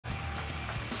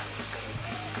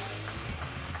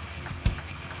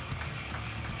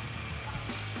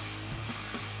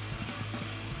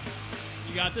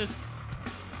got this?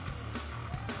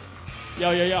 Yo,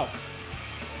 yo, yo.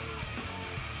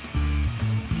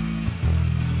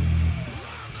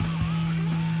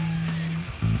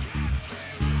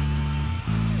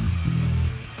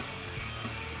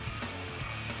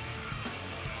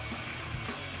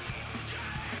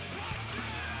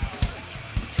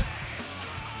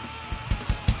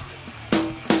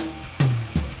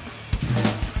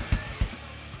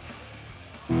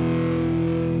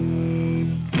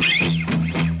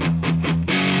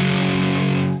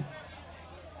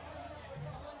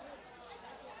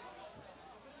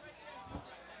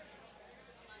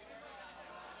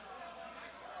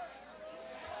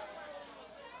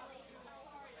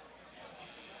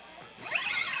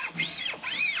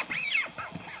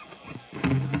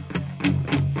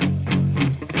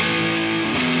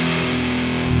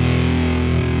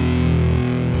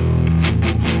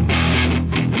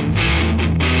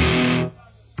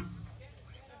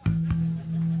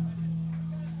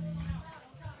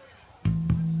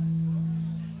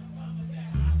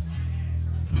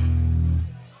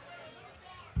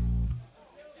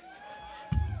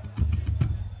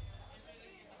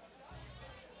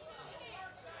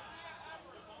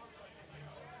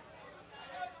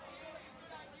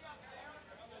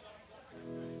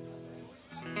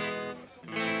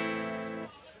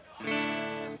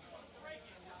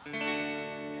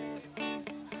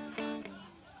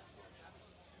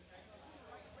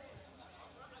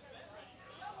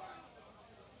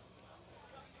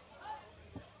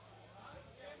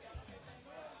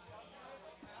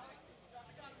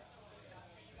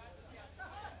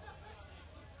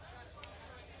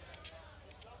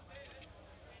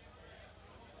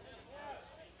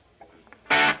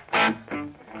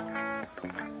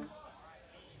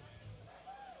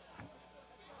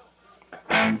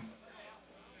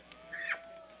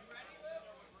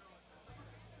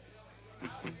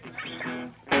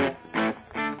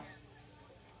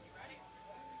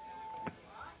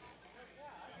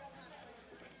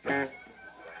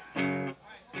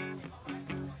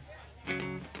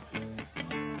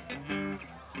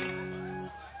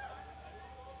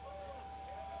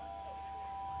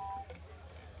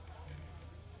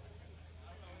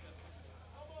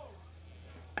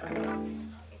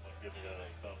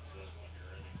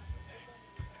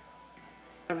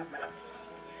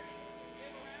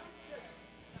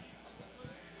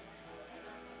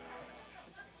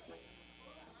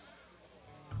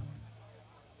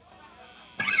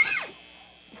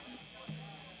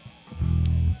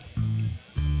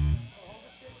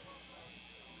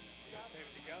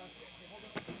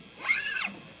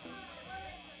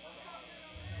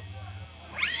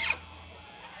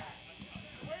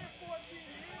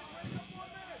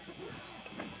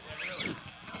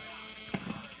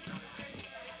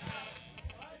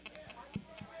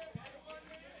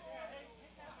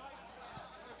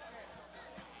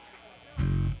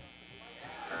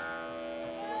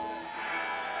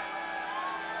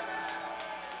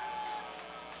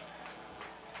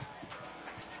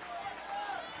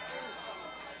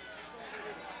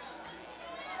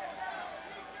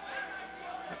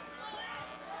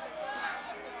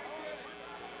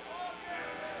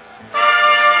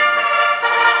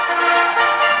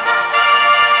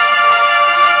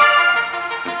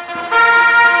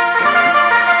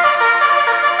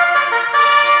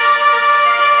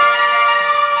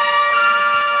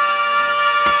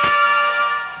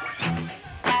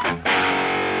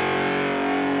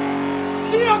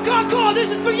 This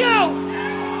is for you!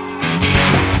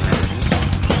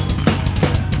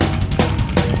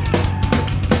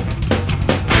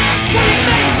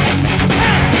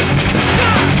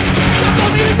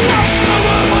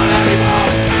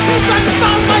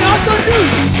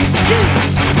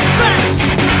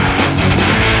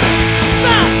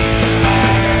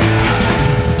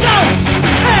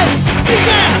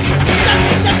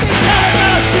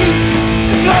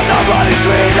 Nobody's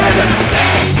breathing!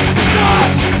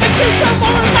 Keep them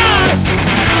all alive!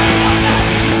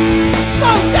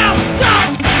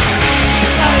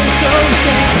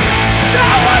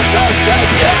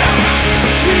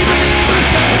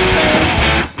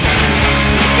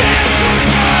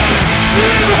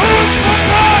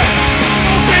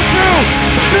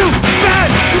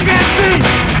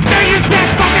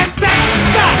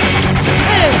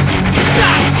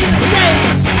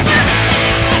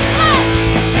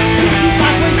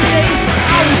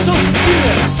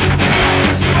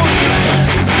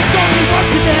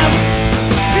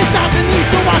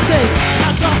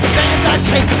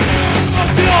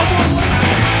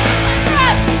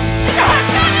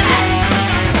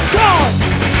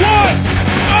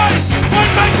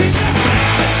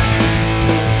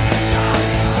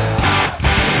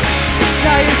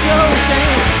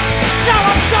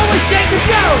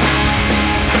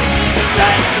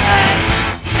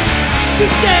 You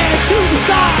stand to the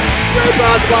side. We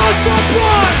both want from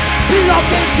one. We all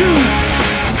can do.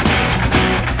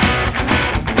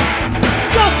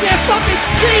 Go stand fucking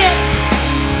see it.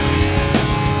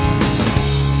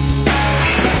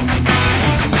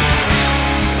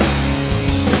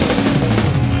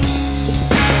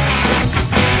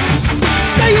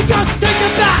 Now you just take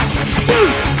it back. You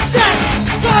said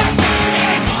what?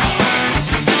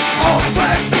 All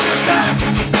back to the back.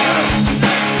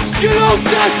 You don't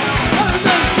get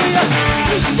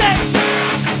you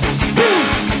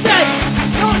said,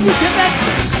 no, you can make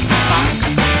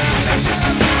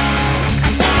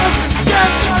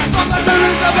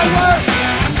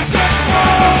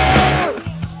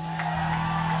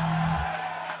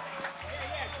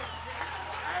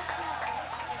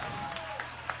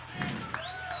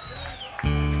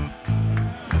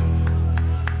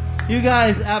You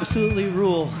guys absolutely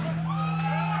rule.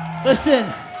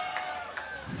 Listen,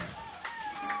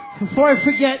 before I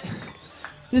forget,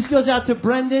 this goes out to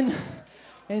Brendan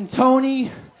and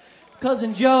Tony,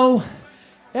 Cousin Joe,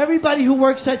 everybody who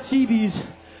works at CB's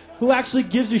who actually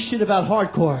gives a shit about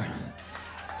hardcore,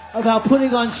 about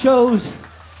putting on shows,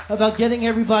 about getting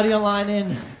everybody online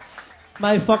in.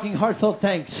 My fucking heartfelt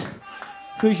thanks,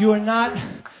 because you are not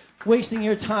wasting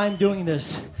your time doing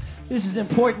this. This is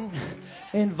important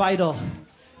and vital.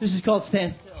 This is called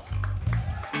Stand Still.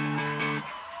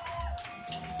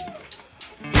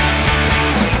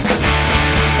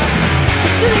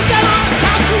 Sitting down on the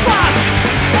couch to watch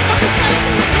the fucking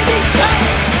TV show.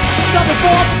 Double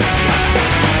four.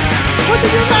 What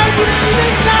did you learn you didn't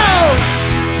even know?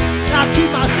 And I keep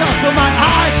myself from my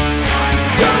eyes.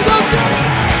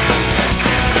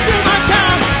 Still my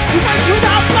time. You went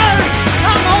without blur.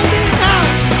 I'm holding it now.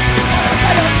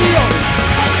 Let it feel.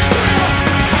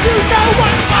 You know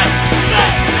what fight.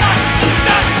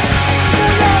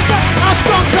 How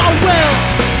strong so will.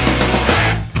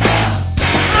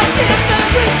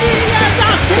 With me as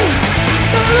I see.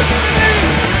 Don't look at me.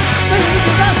 Don't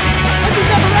look at us. And you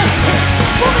never rest.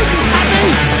 What make you happy?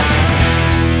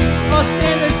 A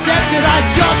standard set that I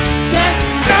just can't.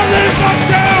 Now leave my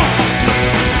down.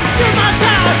 Still my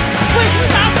time. Wish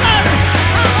without letter.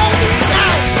 I'm holding it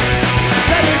out.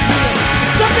 Let it feel.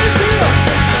 Something real.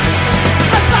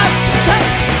 I'd like to take.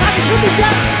 I can put me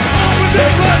down. All with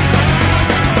it.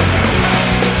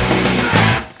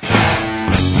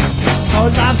 Oh,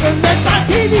 life will make my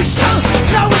TV show.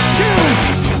 Now it's true.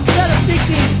 That I'm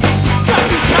thinking.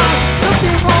 Fucking count.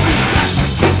 Nothing wrong with that.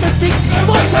 Keep the thinking.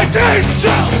 What's my game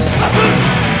show?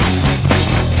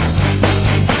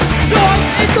 God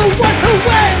is the one who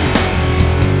wins.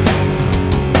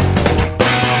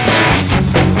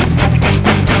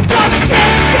 Just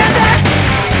can't stand it.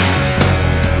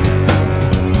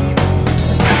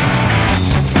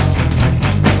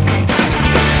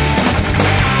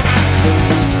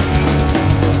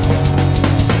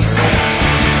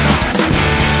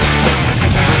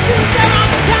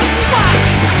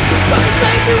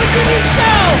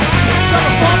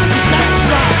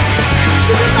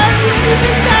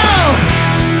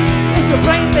 It's a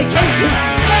brain vacation.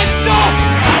 Let's go!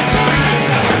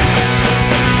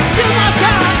 Still my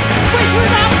time. Wish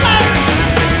without letter.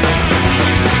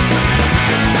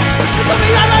 It's a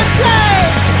reality.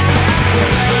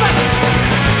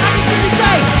 I can see the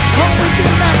day. Only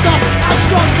thing left up. How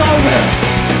strong so will.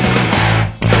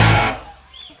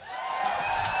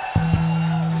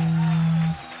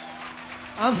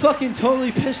 I'm fucking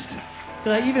totally pissed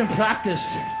that I even practiced,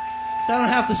 so I don't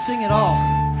have to sing at all.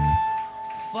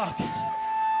 Fuck.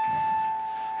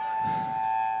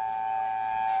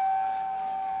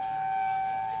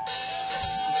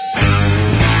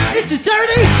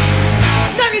 Insincerity,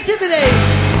 negativity,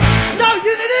 no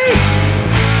unity,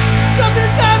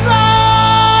 something's gone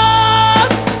wrong.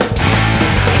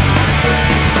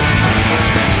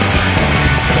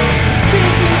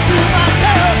 Thinking to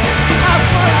myself, how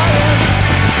smart I am.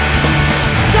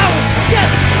 Don't get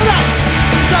up,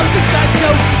 something's that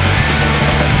joke.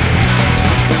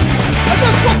 I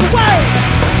just walk away.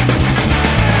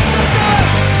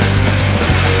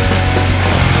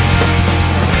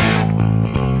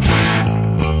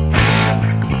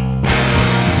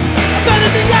 I'm better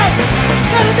than you.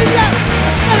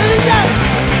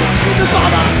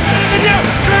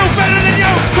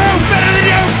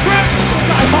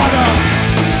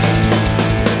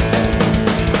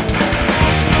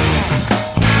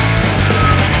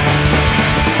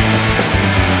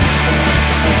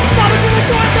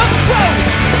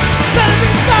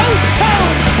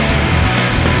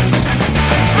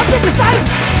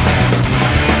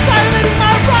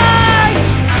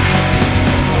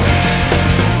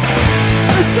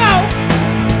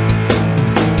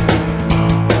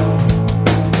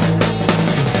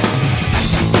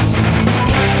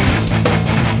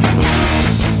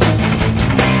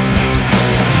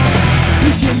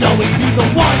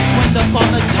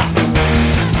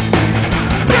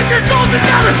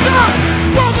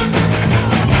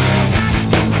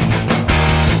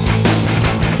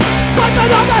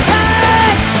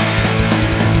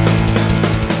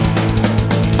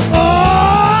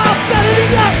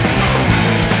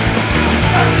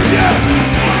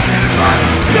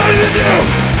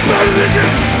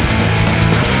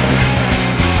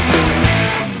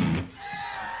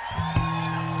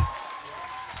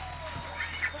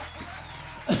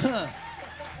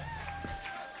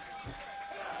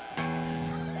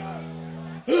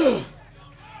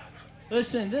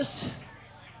 Listen, this...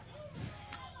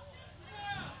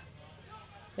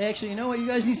 Actually, you know what? You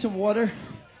guys need some water.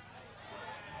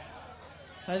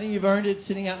 I think you've earned it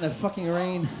sitting out in the fucking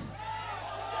rain.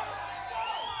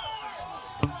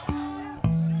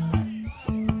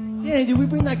 Danny, did we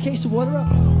bring that case of water up?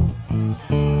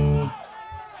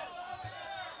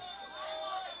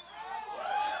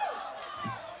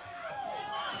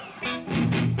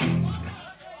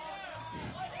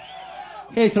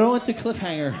 Hey, throw it to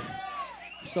cliffhanger.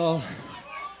 So...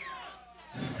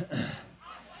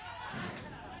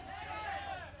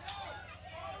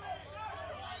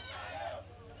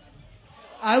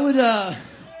 I would,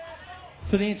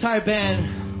 for the entire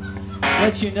band,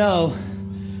 let you know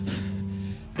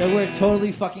that we're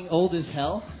totally fucking old as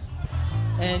hell.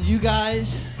 And you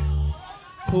guys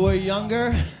who are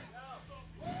younger,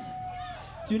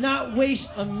 do not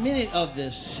waste a minute of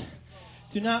this.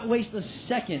 Do not waste a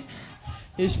second.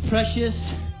 It's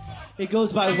precious. It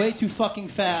goes by way too fucking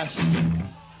fast.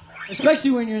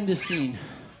 Especially when you're in this scene.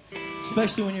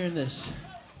 Especially when you're in this.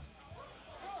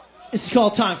 It's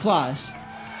called Time Flies.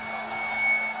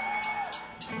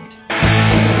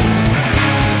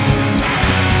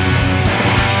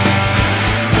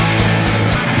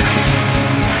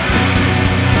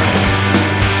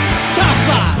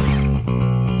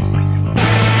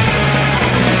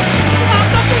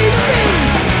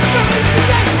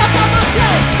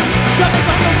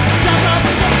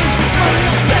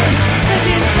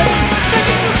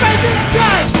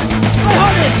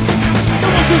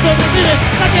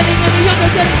 Not getting any younger,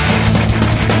 getting...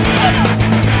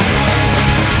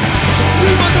 We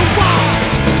wonder why.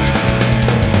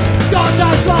 God's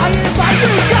eyes flying by you.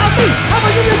 Tell me, how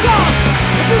much did it cost?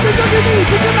 If you think you need,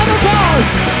 you can never pause.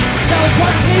 Now it's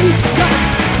what, maybe some.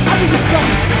 I think it's fun.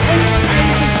 Anyone,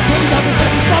 anything, maybe nothing,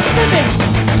 but it's fun. Living.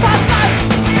 Fast life.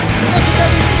 Nothing,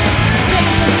 everything.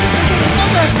 Getting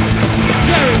younger.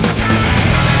 Jerry.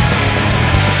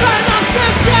 Right off the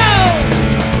show.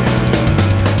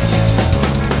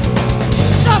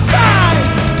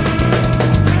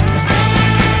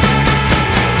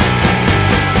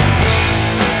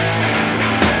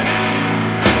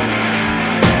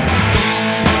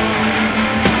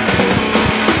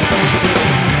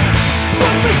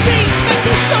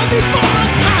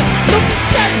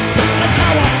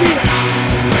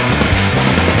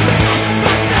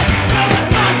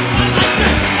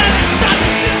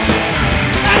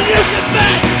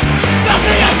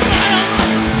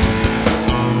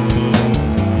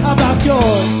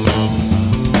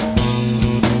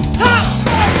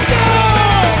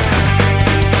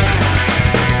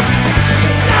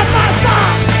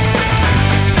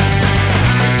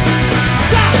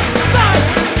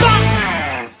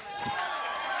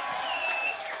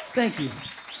 Thank you.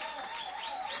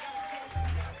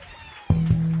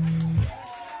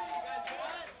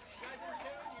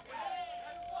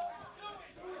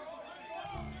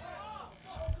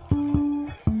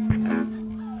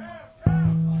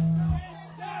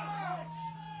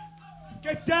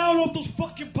 Get down off those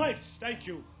fucking pipes. Thank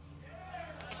you.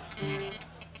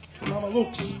 Mama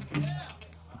Luke's.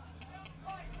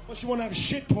 Unless you want to have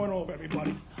shit pouring over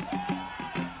everybody.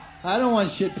 I don't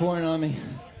want shit pouring on me.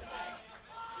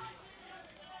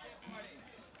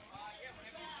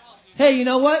 Hey, you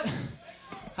know what?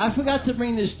 I forgot to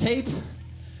bring this tape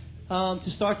to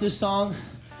start this song.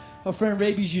 Our friend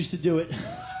Rabies used to do it.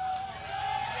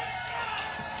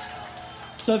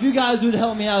 So if you guys would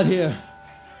help me out here.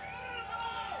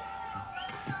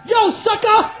 Yo,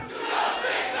 sucker!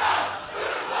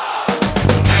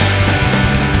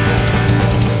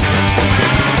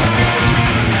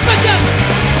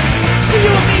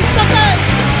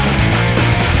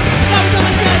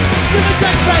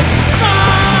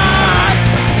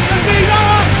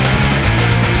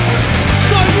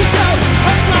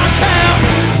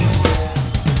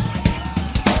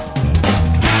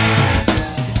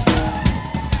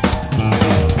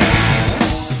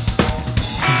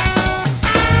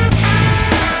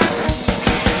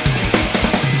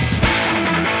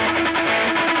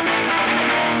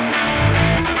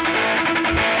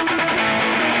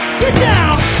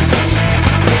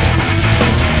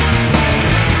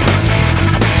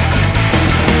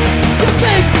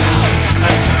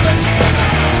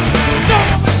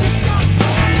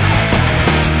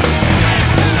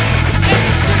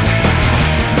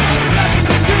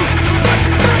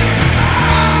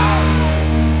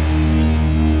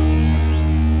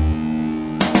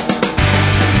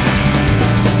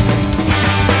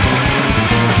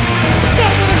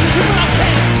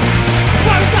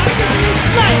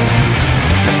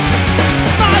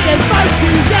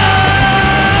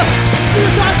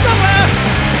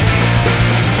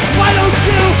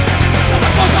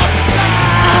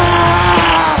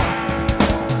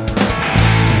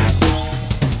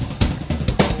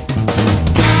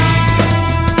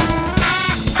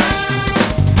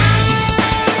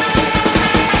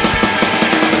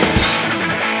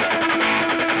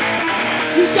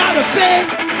 been.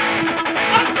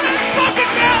 I've been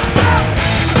fucking down.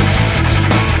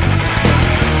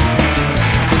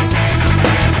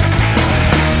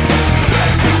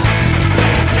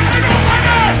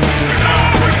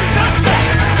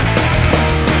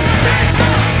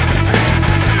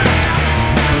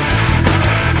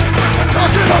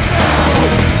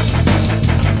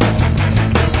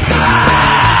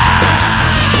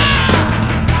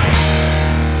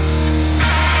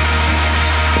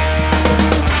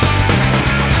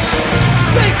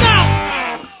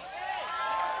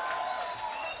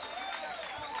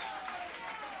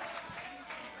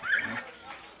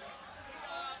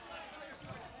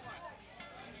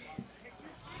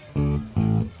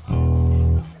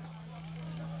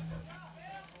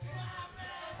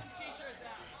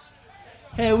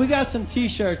 Hey, we got some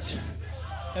t-shirts,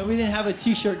 and we didn't have a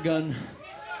t-shirt gun,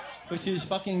 which is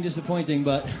fucking disappointing,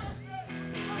 but...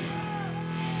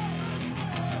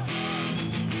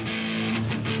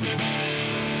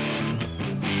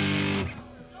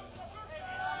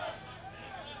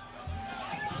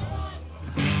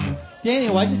 Danny,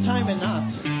 why'd you tie him in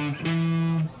knots?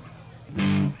 I'm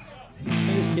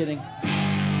just kidding.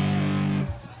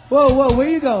 Whoa, where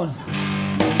you going?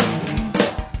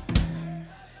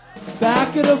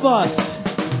 Back of the bus.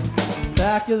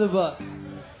 Back of the bus.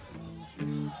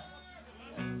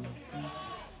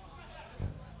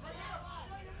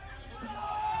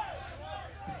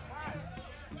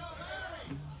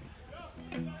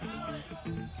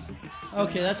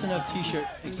 Okay, that's enough t-shirt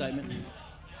excitement.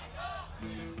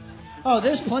 Oh,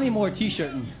 there's plenty more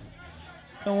t-shirting.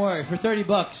 Don't worry, for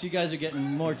 $30 you guys are getting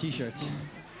more t-shirts.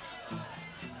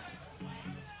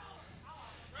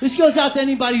 This goes out to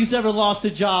anybody who's ever lost a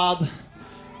job,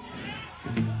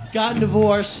 gotten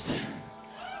divorced,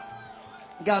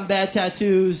 gotten bad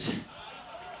tattoos.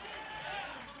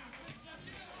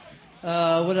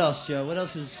 What else, Joe? What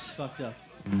else is fucked up?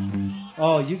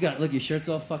 Oh, look, your shirt's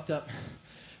all fucked up.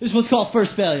 This one's called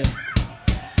First Failure.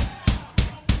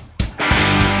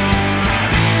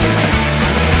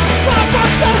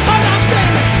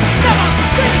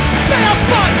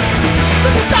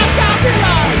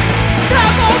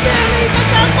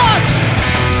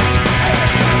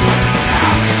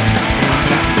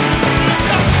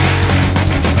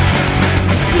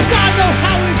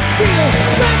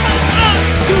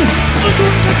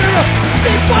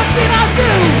 What did I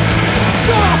do?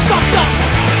 Sure, I fucked up.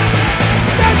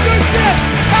 There's your shit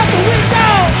out the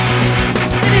window.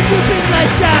 And if you've been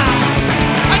let down,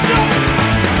 I know.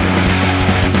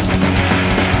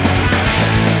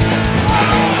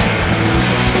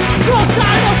 So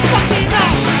tired of fucking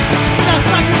up. That's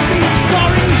not just being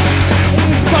sorry. It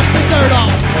was brush the dirt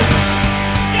off.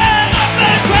 Get up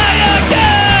and try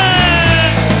again.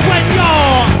 When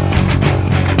you're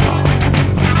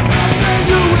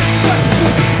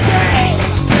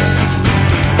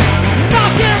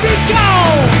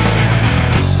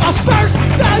a first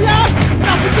failure,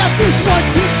 now we got this one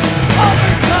to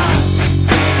overcome.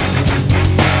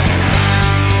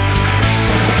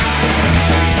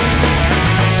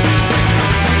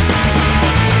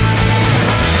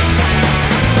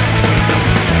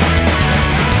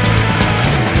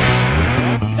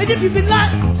 And if you've been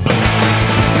let, might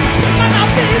not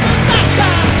be the last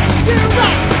time. You're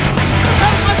right.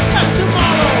 How much left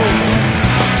tomorrow?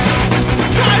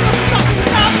 Tired of fucking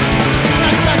up.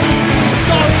 That's not just being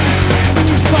sorry.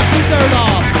 Just brush the dirt off.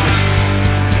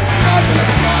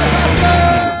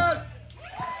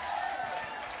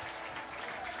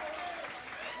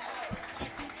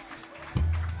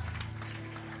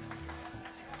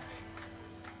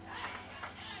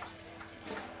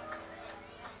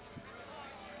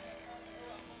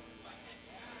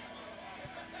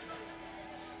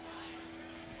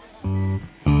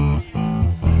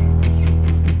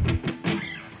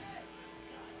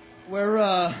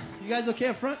 You guys okay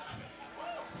up front?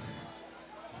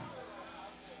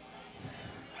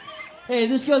 Hey,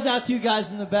 this goes out to you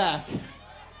guys in the back.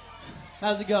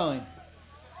 How's it going?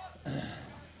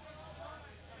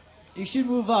 You should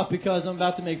move up because I'm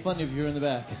about to make fun of you in the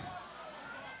back.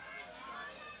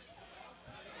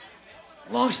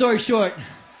 Long story short,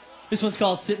 this one's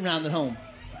called Sitting Around at Home.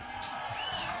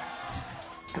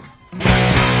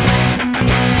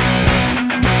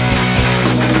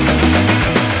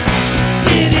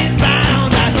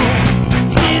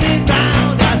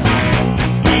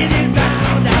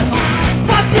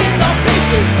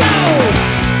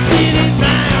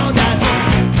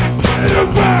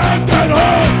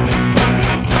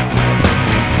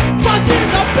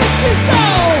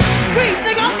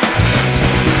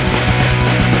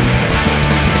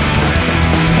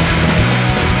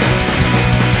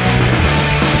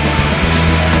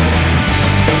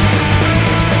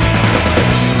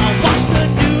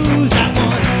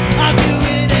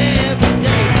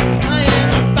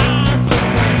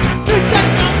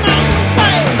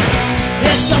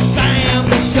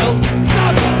 show.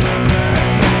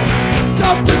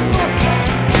 Something more.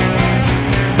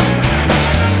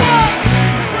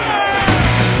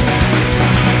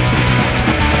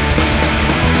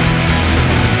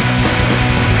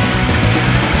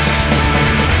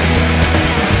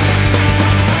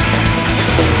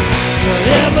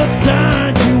 Whatever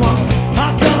turn you want,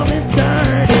 I'll come and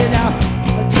turn it out.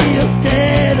 But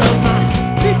instead of my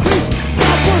decrease,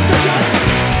 I was the judge.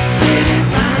 Sitting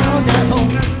round at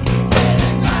home.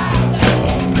 Sitting round at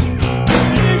home.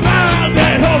 Sitting round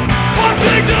at home.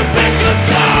 Watching the pictures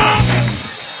fall.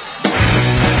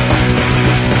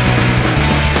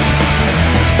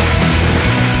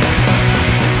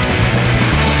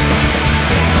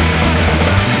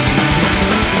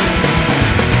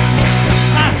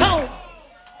 At home.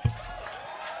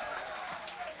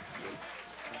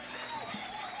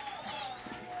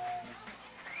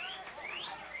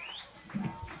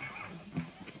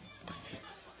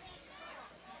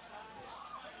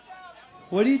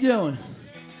 What are you doing?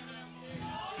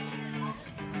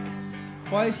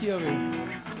 Why is he over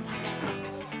here?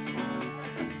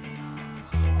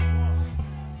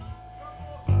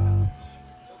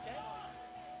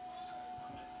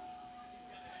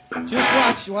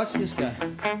 Just watch this guy.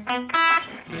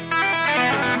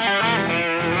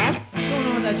 What's going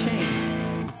on with that chain?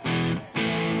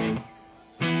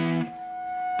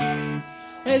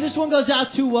 Hey, this one goes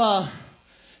out to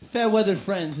fair weathered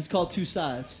friends. It's called Two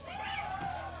Sides.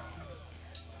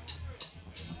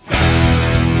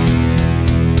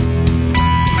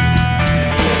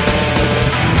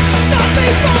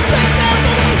 Nothing from the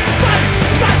devil is right.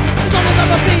 Right is all I'll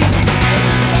ever be.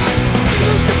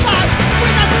 Lose the fight.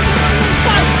 We're not going to lose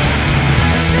fight.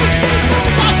 These people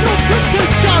are so quick to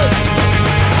judge.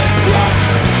 It's wrong.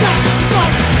 That's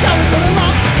wrong. That was all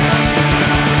wrong.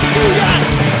 Do that.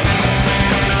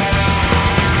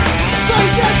 So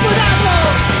you can't put out low.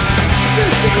 You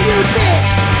see you did.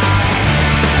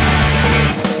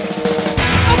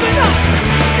 Open up.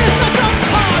 It's not so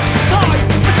hard. Hard.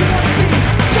 What you want to be.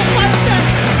 Just like that.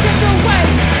 Get your way.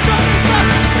 Don't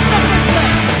left. Nothing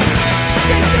left.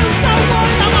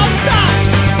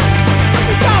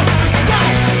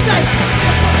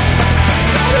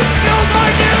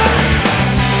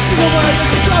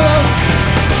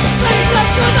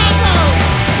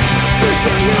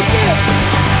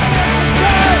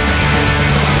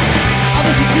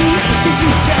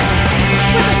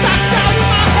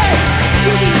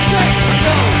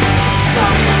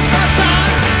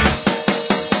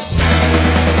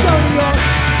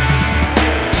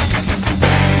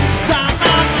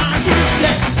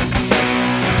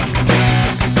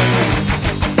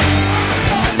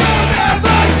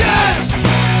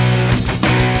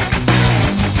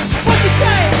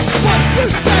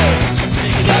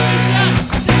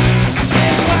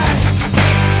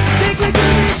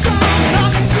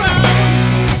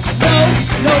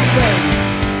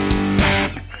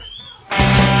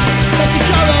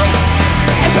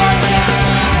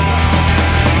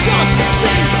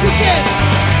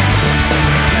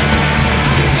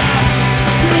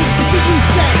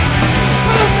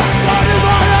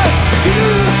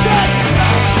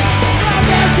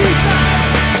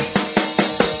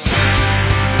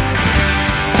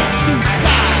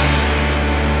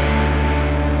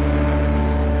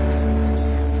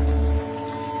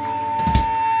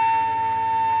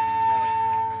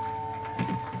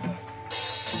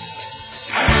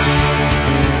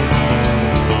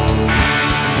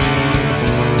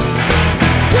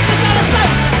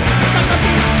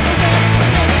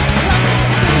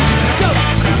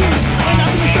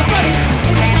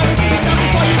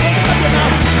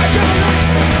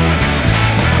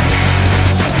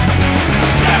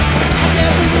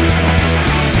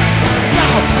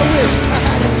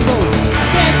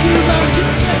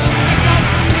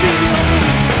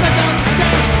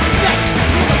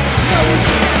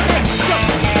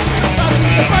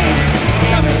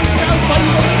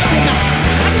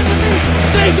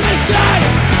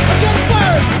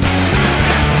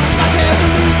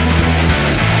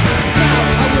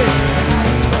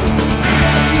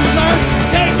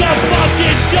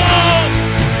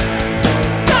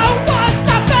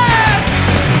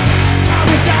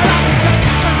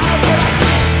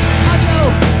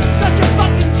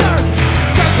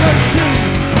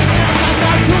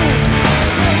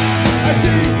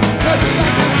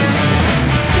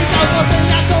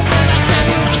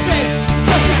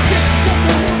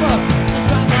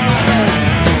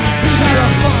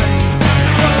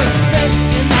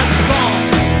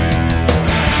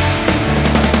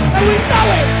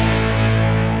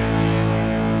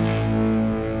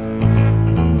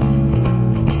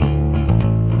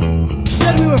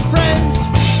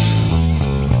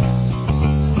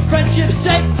 friendship's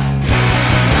sake.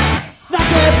 Not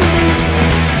gonna believe.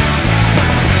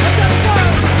 I gotta go.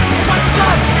 Oh my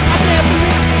God, I can't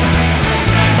believe.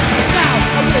 Now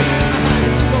I wish I had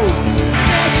it slow.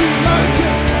 Can't you learn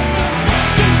to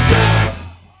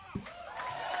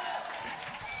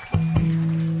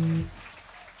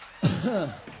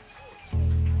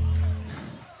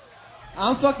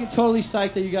I'm fucking totally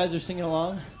psyched that you guys are singing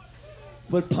along,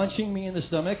 but punching me in the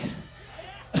stomach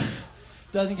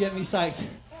doesn't get me psyched.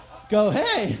 Go,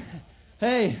 hey,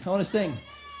 I want to sing.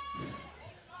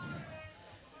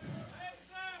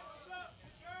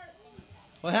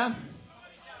 What happened?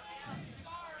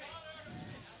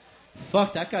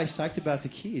 Fuck, that guy's psyched about the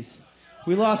keys.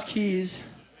 We lost keys.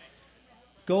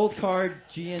 Gold card,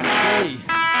 GNC.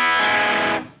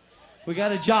 We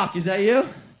got a jock. Is that you?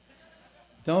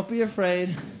 Don't be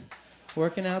afraid.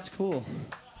 Working out's cool.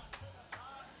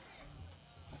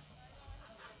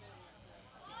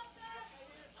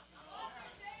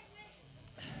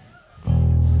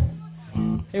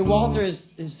 Hey, Walter, is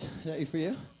that for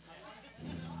you?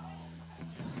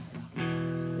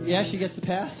 Yeah, she gets the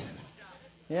pass?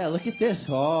 Yeah, look at this.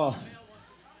 Oh.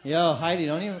 Yo, Heidi,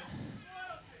 don't even...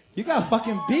 You got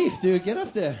fucking beef, dude. Get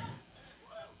up there.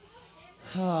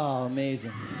 Oh,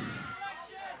 amazing.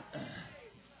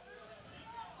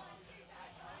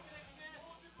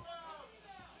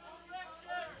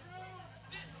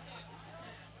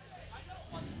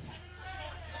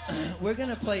 We're going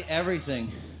to play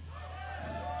everything.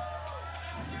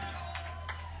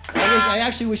 I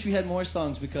actually wish we had more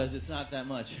songs because it's not that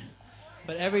much.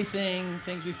 But everything,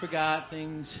 things we forgot,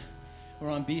 things were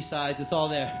on B-sides, it's all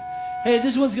there. Hey,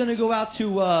 this one's going to go out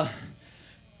to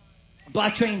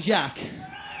Black Train Jack.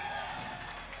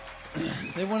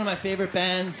 They're one of my favorite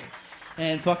bands,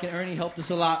 and fucking Ernie helped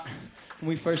us a lot when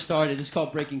we first started. It's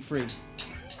called Breaking Free.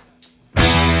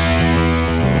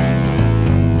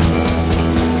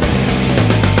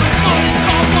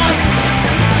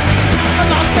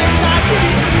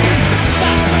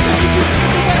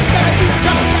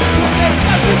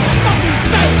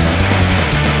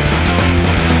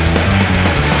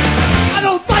 I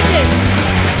don't like it.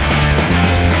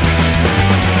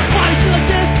 Why is she like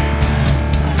this?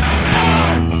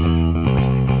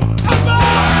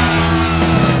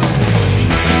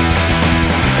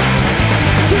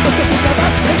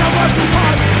 And I'm working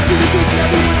hard. She was doing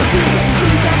everyone to see this.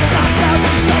 She's down the lockdown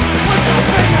and stuff. What's up,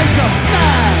 friend? I'm so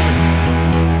mad.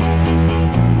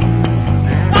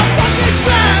 I'm fucking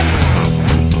sad.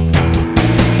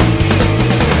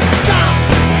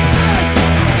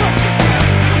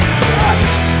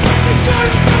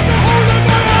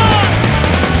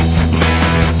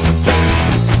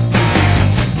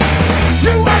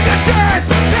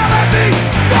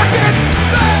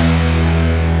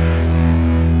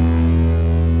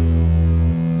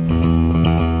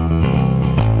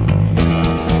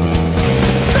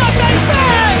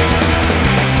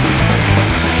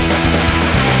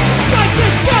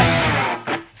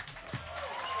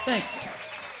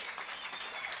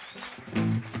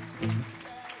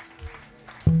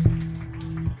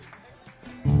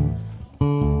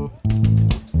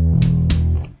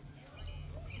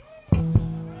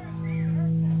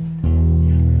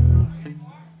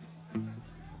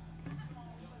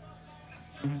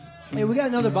 Hey, we got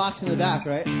another box in the back,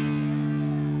 right?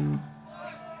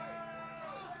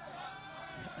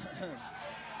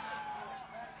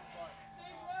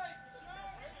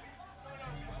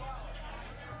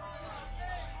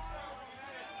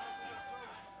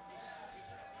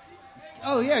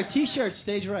 Oh, yeah, T-shirt,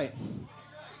 stage right.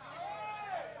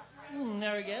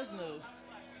 Nargasmo.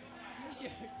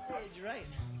 T-shirt, stage right.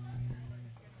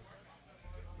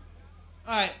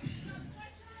 All right.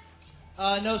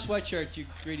 No sweatshirts, you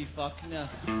greedy fuck. No.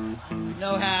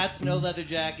 No hats, no leather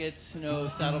jackets, no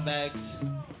saddlebags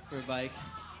for a bike.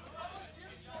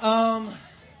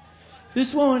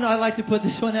 This one, I'd like to put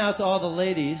this one out to all the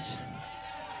ladies,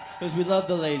 because we love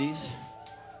the ladies.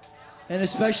 And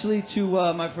especially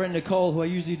to my friend Nicole, who I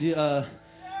usually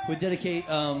would dedicate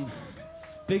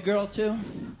Big Girl to,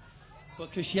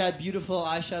 because she had beautiful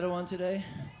eyeshadow on today.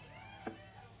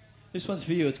 This one's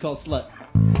for you. It's called Slut.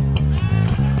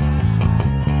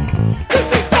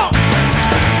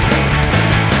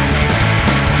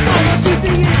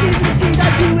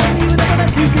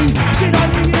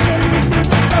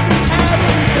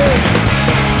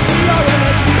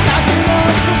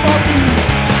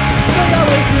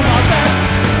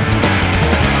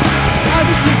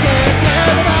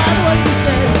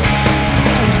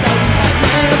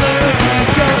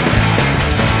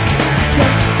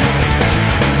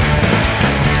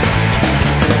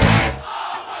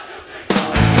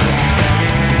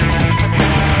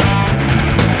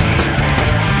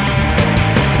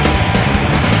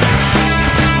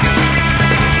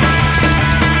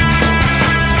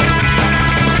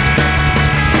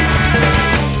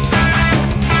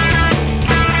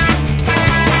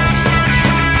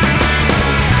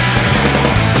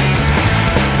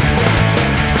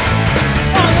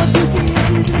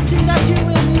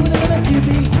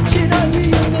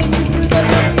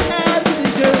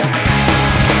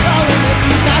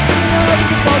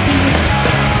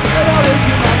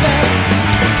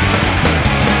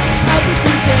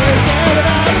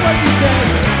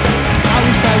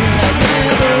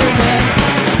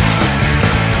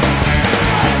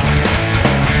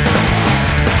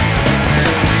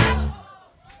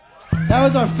 That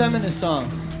was our feminist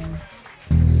song.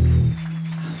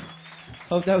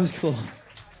 Hope that was cool.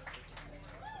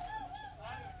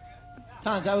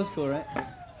 Tons, that was cool, right?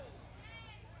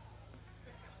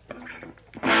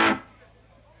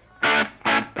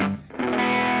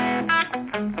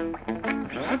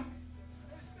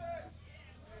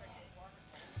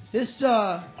 This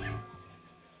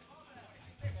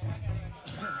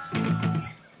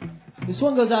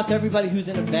one goes out to everybody who's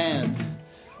in a band,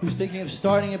 who's thinking of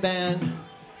starting a band,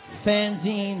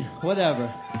 fanzine,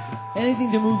 whatever.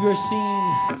 Anything to move your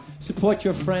scene, support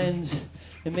your friends,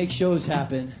 and make shows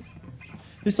happen.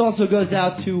 This also goes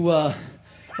out to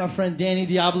my friend Danny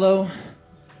Diablo,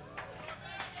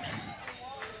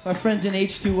 my friends in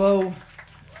H2O,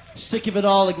 Sick of It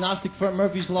All, Agnostic Front,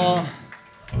 Murphy's Law,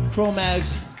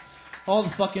 Cro-Mags, all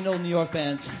the fucking old New York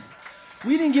bands.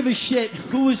 We didn't give a shit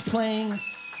who was playing,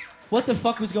 what the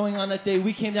fuck was going on that day.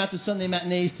 We came down to Sunday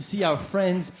matinees to see our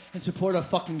friends and support our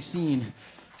fucking scene.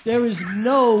 There is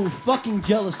no fucking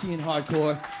jealousy in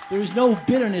hardcore. There is no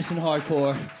bitterness in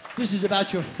hardcore. This is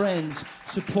about your friends.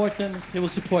 Support them, they will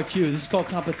support you. This is called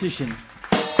competition.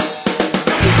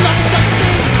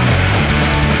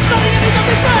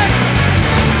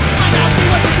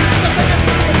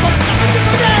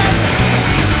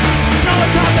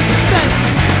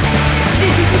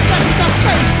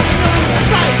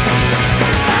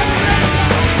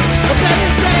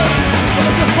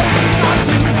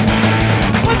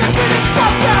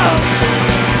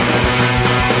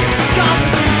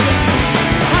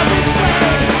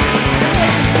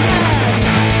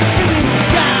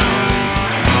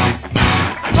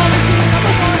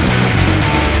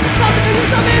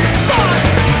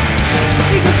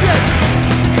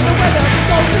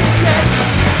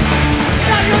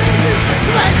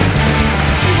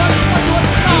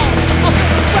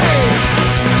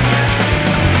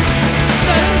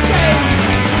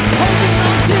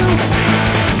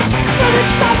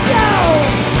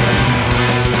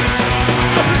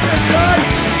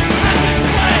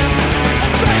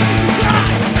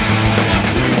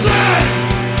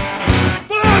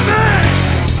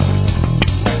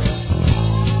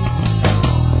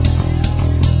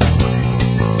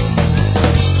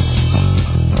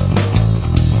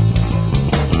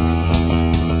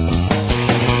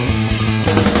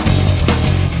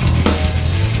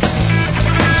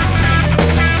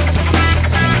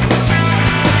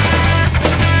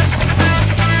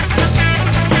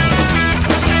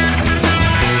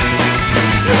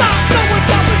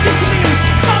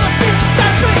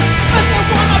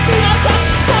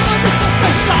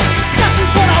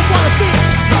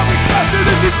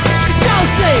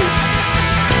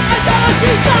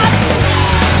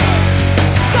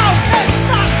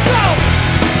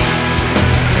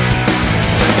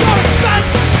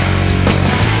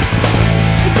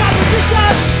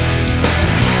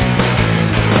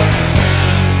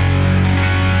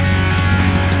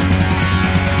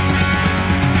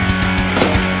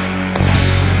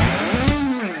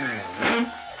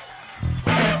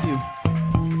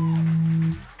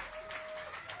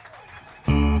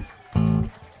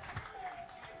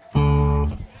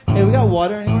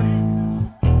 Water anywhere?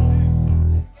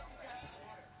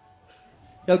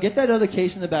 Yo, get that other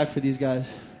case in the back for these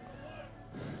guys.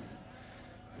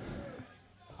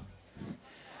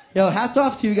 Yo, hats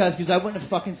off to you guys, because I wouldn't have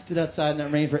fucking stood outside in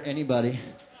that rain for anybody.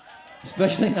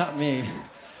 Especially not me.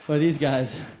 Or these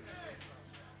guys.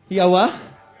 You got what?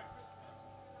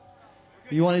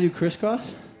 You want to do crisscross?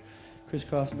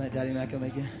 Crisscross, Matt, Daddy Mac will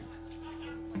make it.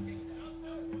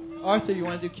 Arthur, you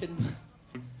want to do Kid and...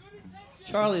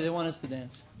 Charlie, they want us to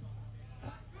dance.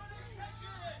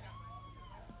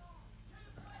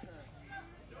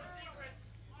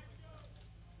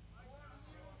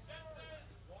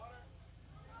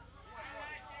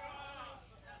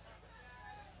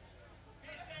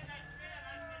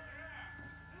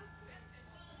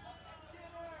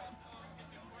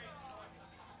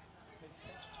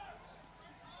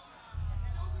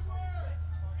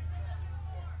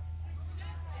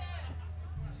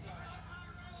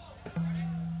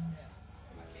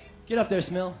 Get up there,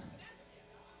 Smill.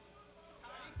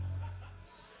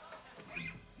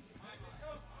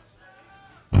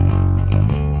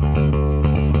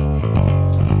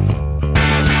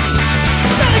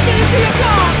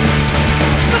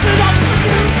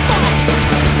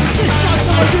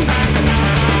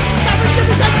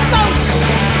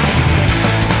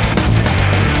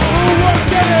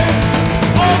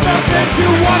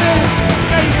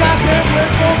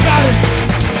 Got it.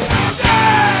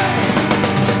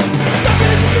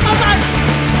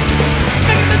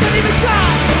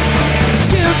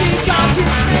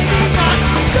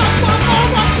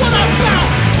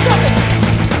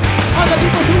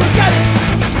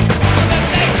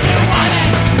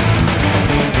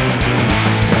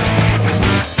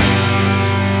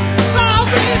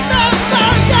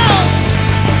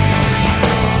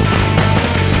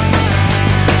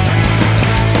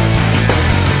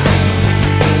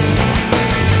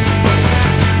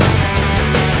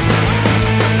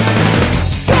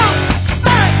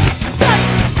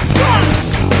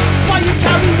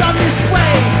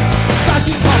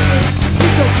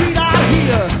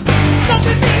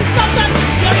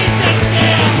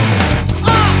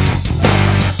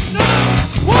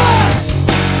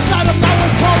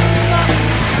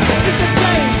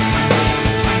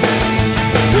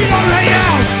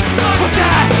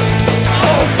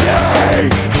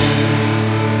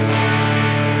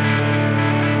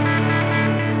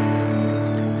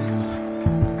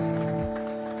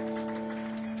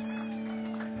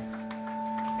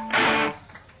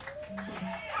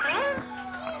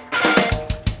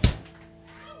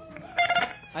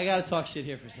 I gotta talk shit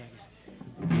here for a second.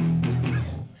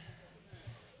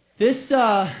 This,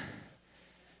 the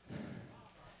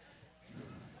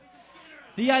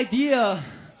idea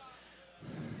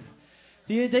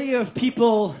of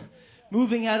people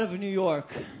moving out of New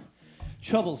York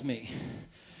troubles me.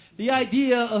 The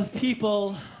idea of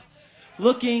people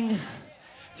looking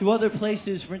to other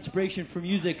places for inspiration for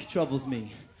music troubles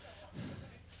me.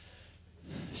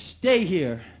 Stay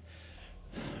here.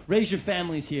 Raise your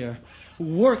families here.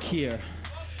 Work here.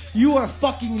 You are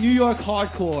fucking New York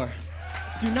hardcore.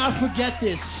 Do not forget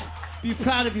this. Be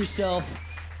proud of yourself.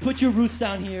 Put your roots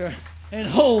down here and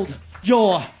hold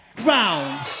your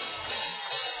ground.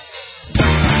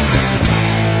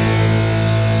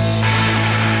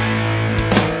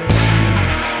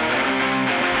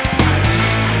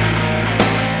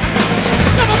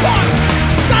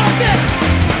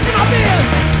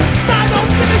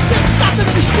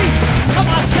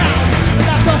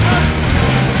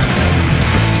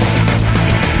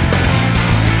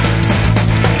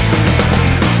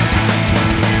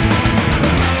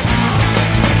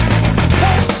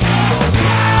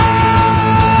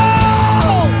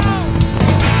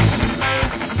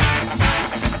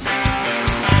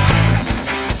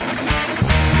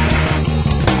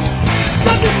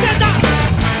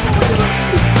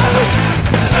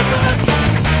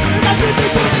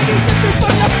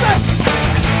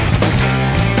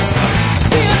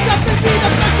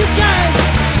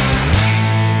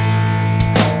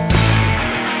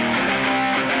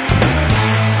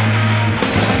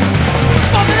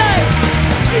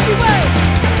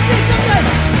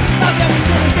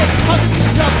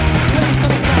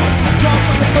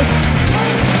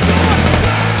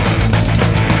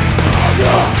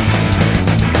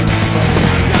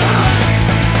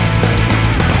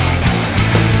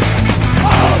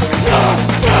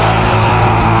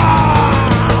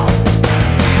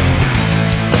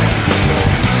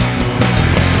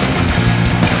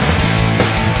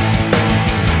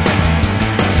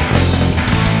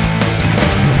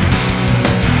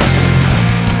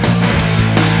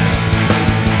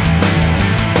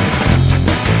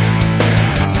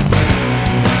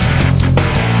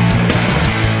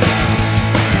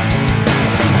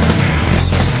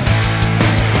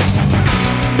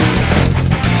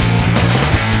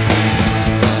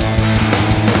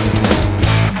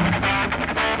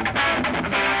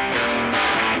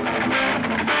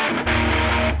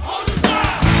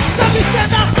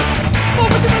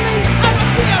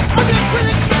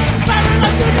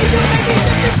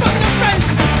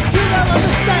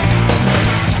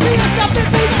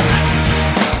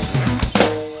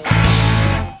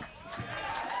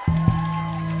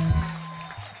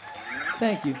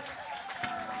 Thank you.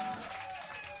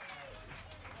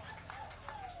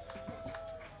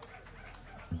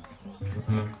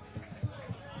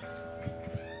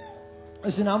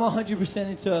 Listen, I'm 100%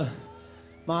 into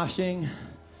moshing,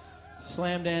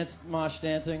 slam dance, mosh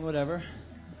dancing, whatever.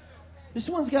 This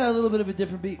one's got a little bit of a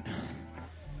different beat.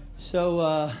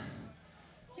 So,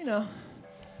 you know,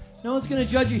 no one's going to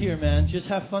judge you here, man. Just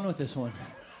have fun with this one.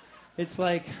 It's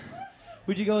like,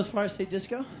 would you go as far as say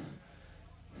disco?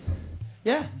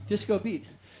 Yeah, disco beat.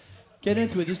 Get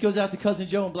into it. This goes out to Cousin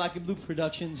Joe and Black and Blue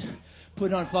Productions,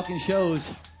 putting on fucking shows.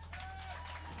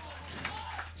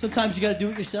 Sometimes you got to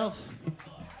do it yourself.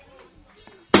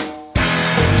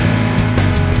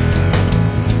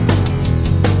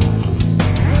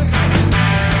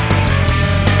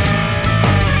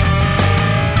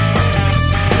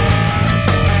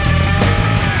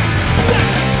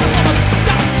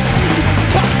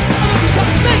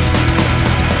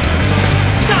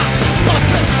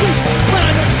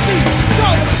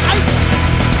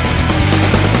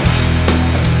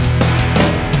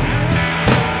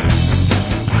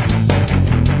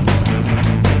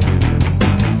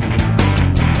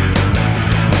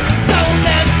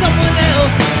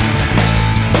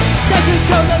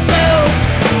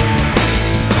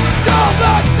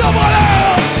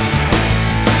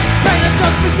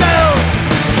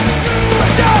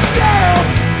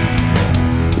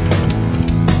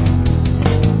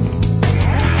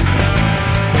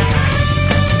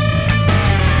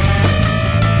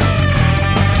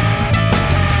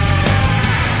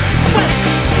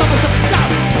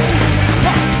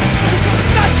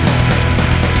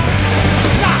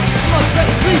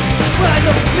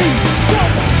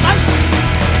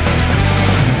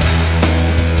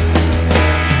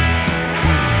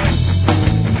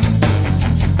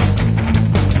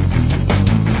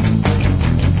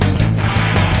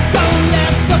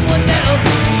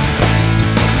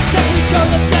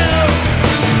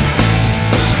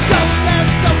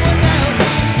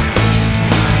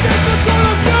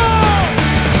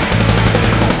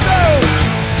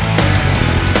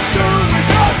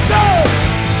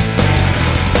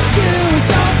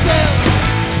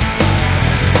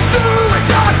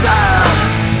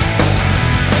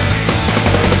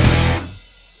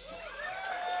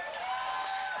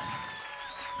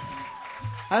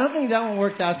 I don't think that one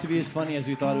worked out to be as funny as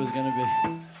we thought it was going to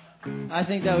be. I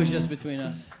think that was just between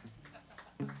us.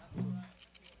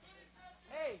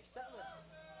 Hey, setlist.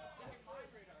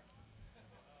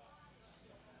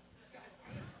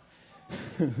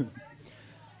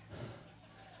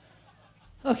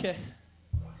 Okay.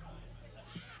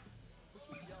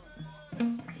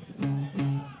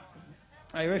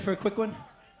 Are you ready for a quick one?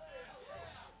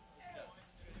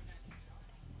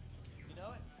 You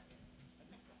know it?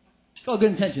 It's called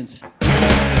Good Intentions.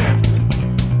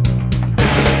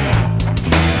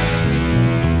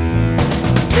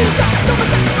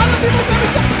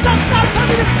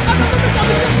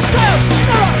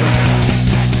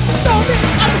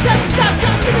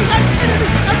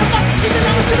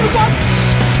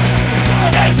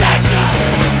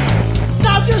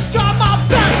 Now just drop my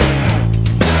back.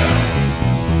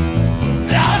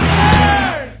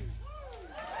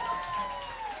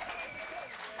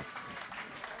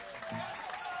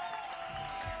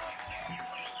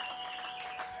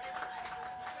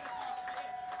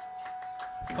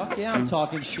 Fuck yeah, I'm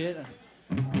talking shit.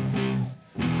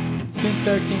 It's been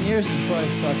 13 years before I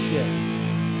talk shit.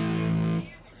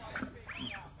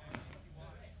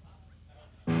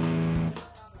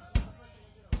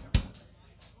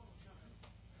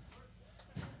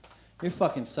 You're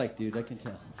fucking psyched, dude. I can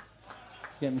tell. You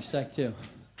get me psyched, too.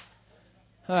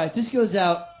 All right, this goes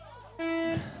out.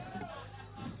 Am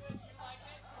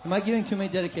I giving too many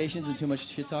dedications and too much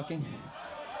shit talking?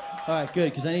 All right,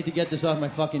 good, because I need to get this off my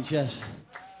fucking chest.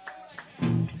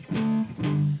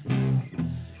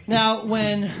 Now,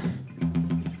 when,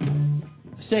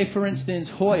 say, for instance,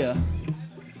 Hoya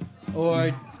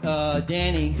or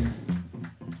Danny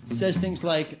says things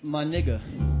like, my nigga,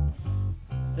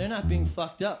 they're not being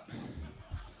fucked up.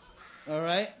 All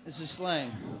right? This is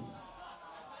slang.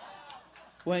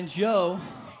 When Joe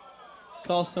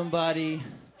calls somebody...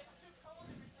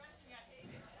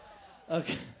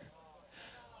 Okay.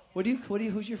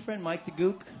 Who's your friend? Mike the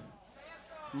Gook?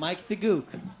 Mike the Gook.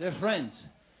 They're friends.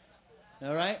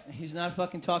 All right? He's not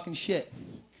fucking talking shit.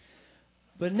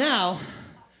 But now,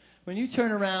 when you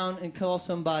turn around and call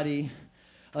somebody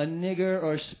a nigger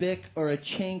or a spick or a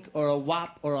chink or a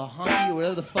wop or a honky or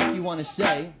whatever the fuck you want to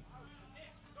say,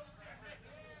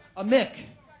 a Mick.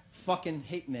 Fucking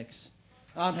hate Micks.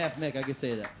 I'm half Mick, I can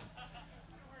say that.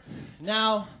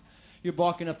 Now, you're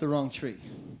barking up the wrong tree.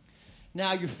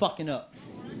 Now you're fucking up.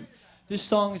 This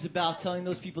song is about telling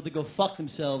those people to go fuck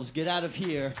themselves, get out of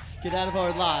here, get out of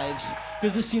our lives,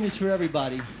 because this scene is for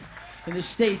everybody, and this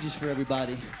stage is for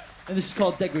everybody, and this is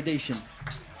called Degradation.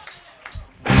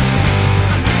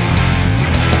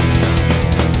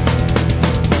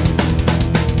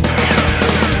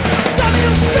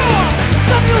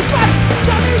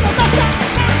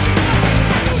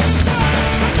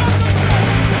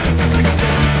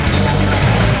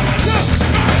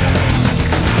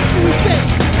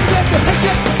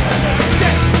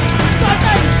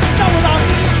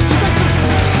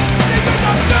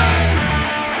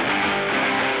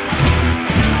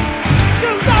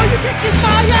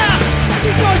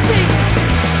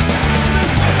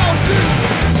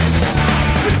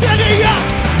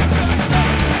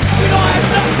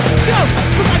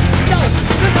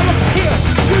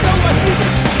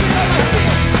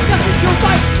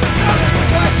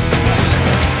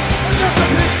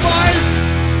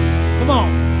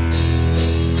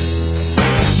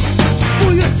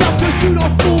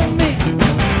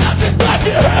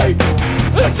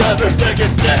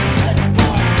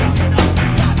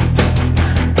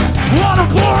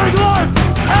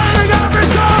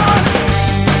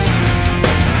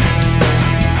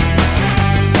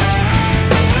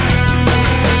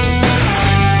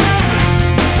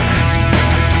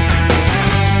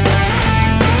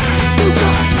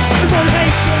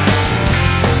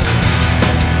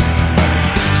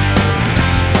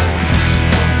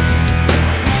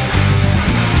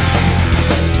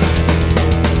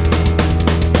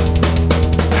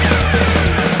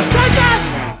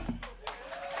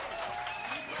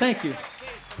 Thank you.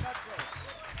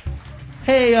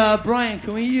 Hey, Brian,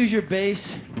 can we use your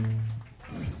bass?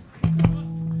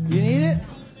 You need it?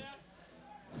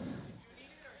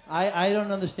 I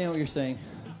don't understand what you're saying.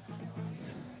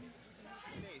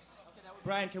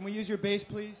 Brian, can we use your bass,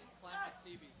 please? Classic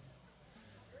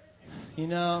CBs. You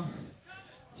know,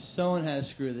 someone had to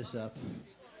screw this up.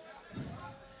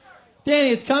 Danny,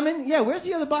 it's coming? Yeah, where's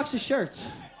the other box of shirts?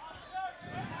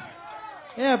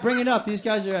 Yeah, bring it up. These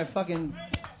guys are fucking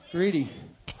greedy.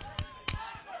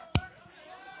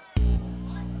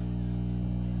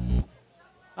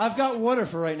 I've got water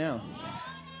for right now.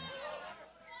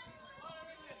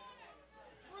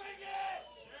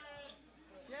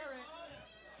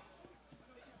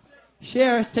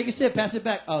 Share. Take a sip. Pass it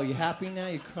back. Oh, you happy now?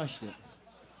 You crushed it.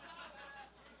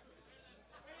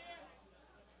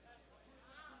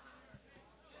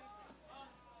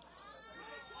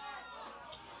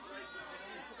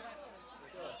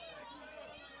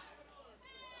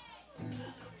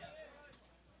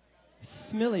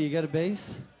 Smilly, you got a bass?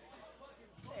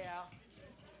 Yeah.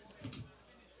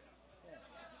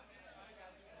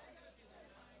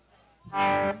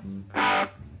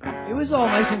 It was all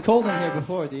nice and cold in here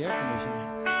before the air conditioning.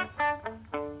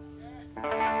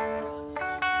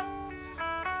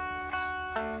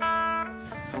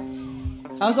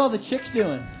 How's all the chicks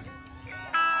doing?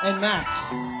 And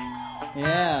Max?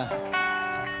 Yeah.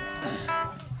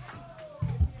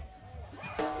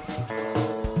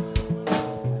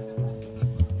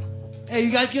 Hey,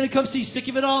 you guys gonna come see Sick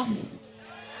of It All?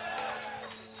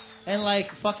 And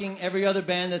like fucking every other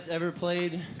band that's ever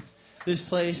played this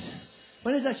place.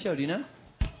 When is that show, do you know?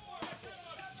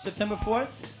 September 4th?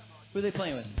 Who are they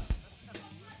playing with?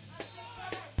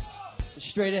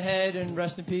 Straight Ahead and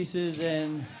Rest in Pieces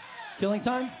and Killing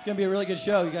Time? It's gonna be a really good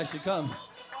show, you guys should come.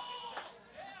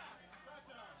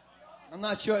 I'm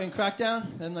not sure, in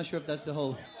Crackdown? I'm not sure if that's the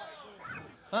whole...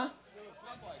 Huh?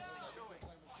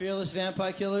 Fearless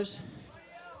Vampire Killers?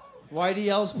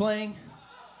 YDL's playing.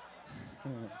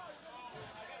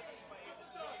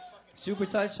 Super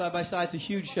Touch, Side by Side. It's a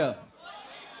huge show.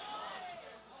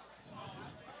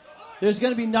 There's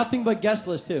going to be nothing but guest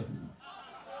list, too.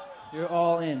 You're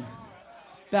all in.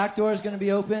 Back door is going to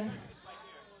be open.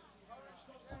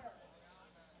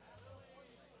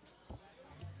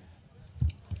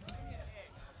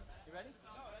 You ready?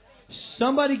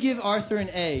 Somebody give Arthur an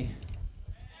A.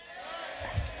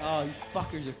 Oh, you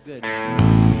fuckers are good.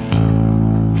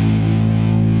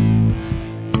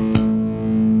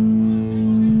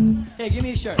 Hey, give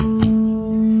me a shirt.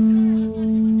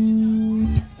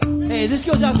 Hey, this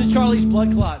goes out to Charlie's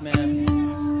blood clot, man.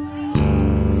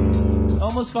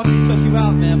 Almost fucking took you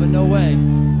out, man, but no way.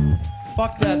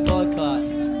 Fuck that blood clot.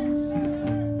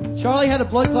 Charlie had a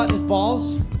blood clot in his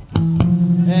balls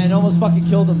and almost fucking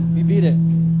killed him. He beat it.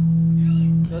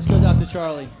 This goes out to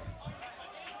Charlie.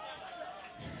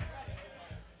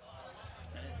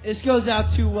 This goes out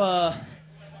to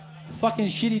fucking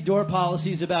shitty door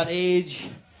policies about age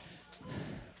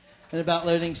and about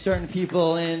letting certain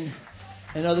people in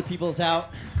and other people's out.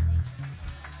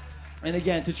 And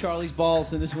again, to Charlie's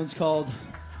balls, and this one's called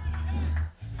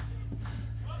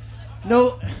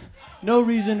No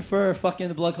Reason for Fucking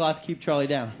the Blood Clot to Keep Charlie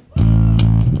Down.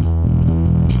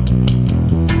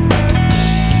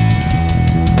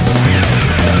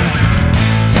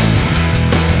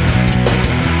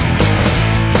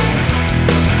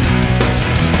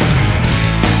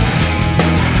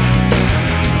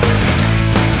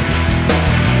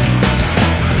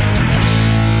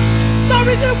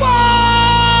 Reason why!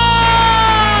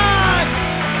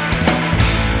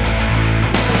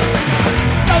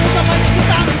 That was on my niggas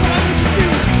out, so I need to do.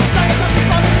 Like I'm fucking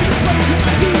father, you just wanna do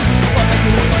my dude.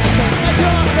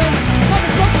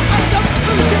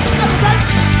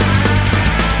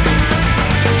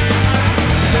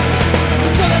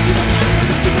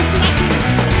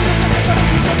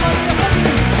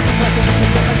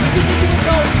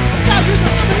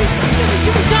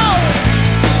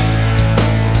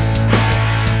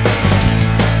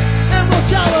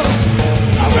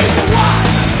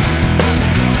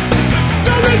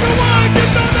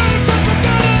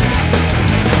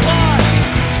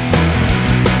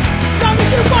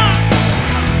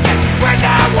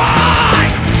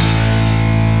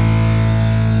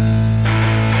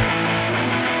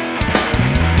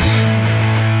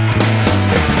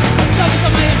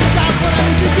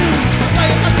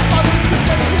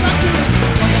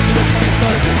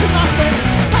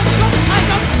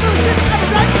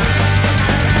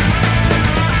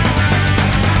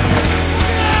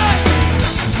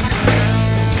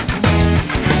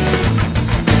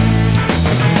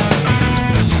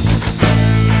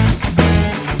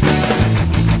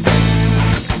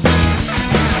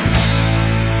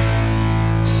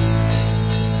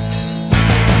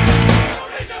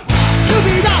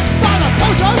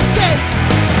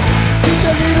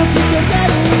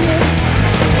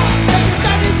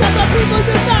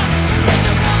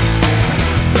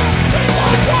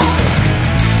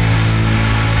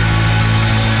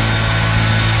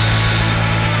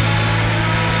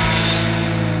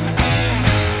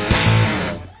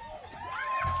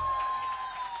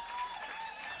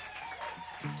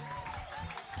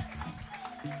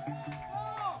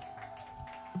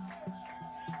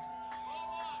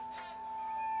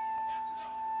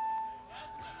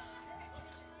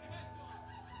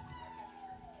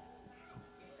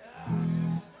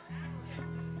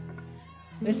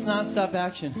 It's nonstop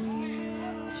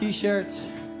action. T-shirts.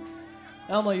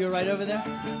 Elmo, you're right over there?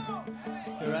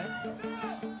 You're right?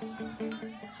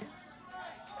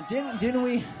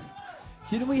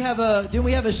 Didn't we have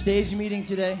a stage meeting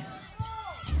today?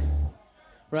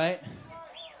 Right?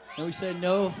 And we said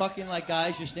no fucking like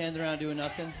guys just standing around doing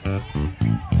nothing.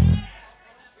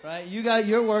 Right?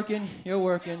 You're working.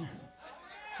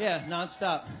 Yeah,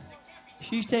 nonstop.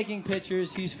 She's taking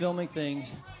pictures, he's filming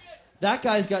things. That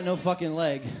guy's got no fucking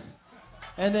leg.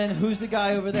 And then who's the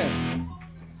guy over there?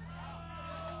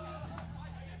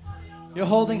 You're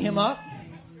holding him up?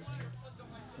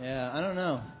 Yeah, I don't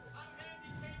know.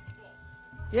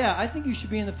 Yeah, I think you should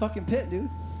be in the fucking pit, dude.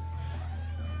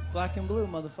 Black and blue,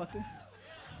 motherfucker.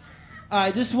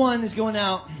 Alright, this one is going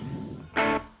out.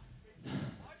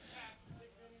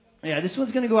 Yeah, this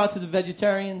one's gonna go out to the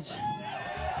vegetarians.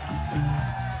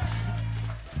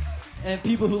 And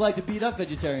people who like to beat up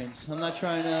vegetarians. I'm not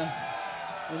trying to,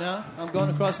 I'm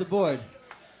going across the board.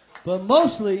 But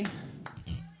mostly,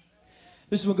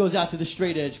 this one goes out to the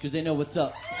straight edge because they know what's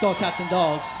up. It's called Cats and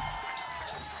Dogs.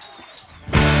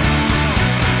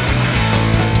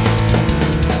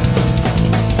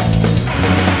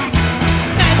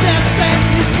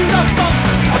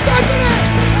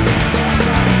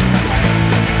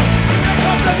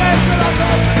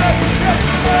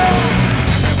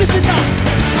 Listen up,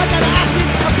 I gotta ask you,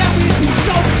 how can we be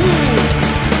so cool?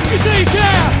 You say you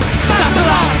care, pass it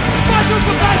on. My true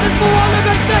compassion for all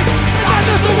living things. I'm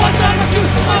just the one that refuse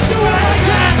to love you when I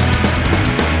can.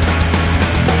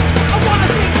 I wanna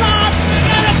see God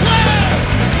and a plan.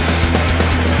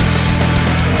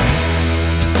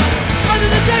 Under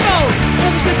the table,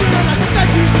 over the dinner like a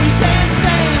statue, so we can't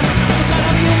stand. It's not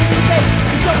on the only debate,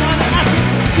 you don't wanna ask it.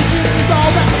 This shit is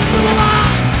all that, la la.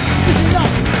 Listen up,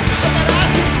 I gotta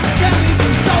ask you. Can we be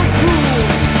so cruel?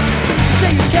 You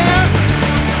say you care?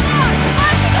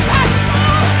 I think a passion for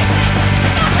all of these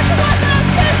things. Not just the one that I'm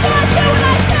saying, so I do what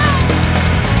I say.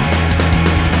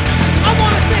 I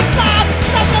wanna sing loud,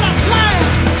 that's what I'm playing.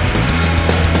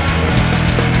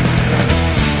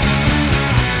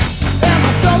 Am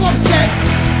I so upset?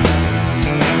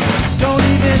 Don't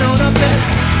even own a bed.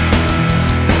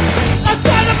 I'm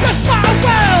trying to brush my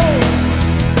will.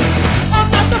 I'm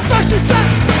not the first to say.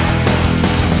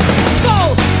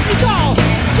 It's all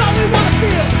we wanna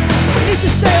feel. We need to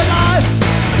stay alive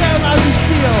you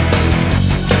steal.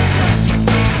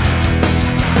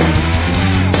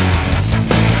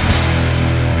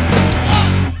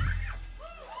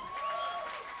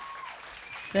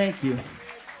 Thank you.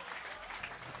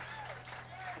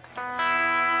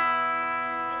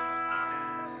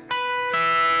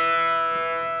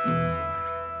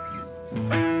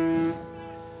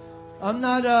 I'm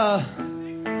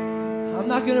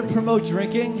not going to promote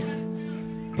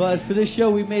drinking, but for this show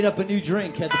we made up a new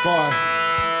drink at the bar.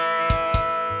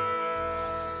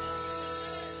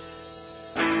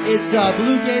 It's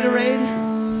blue Gatorade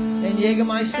and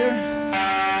Jägermeister,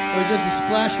 or just a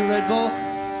splash of Red Bull.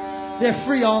 They're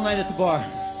free all night at the bar.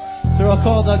 They're all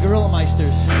called Gorilla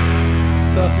Meisters.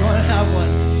 So if you want to have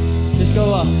one, just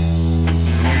go up.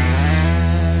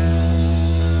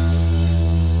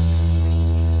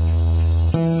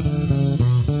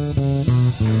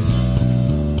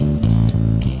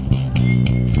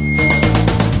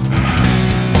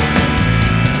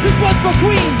 This one's for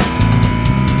Queens.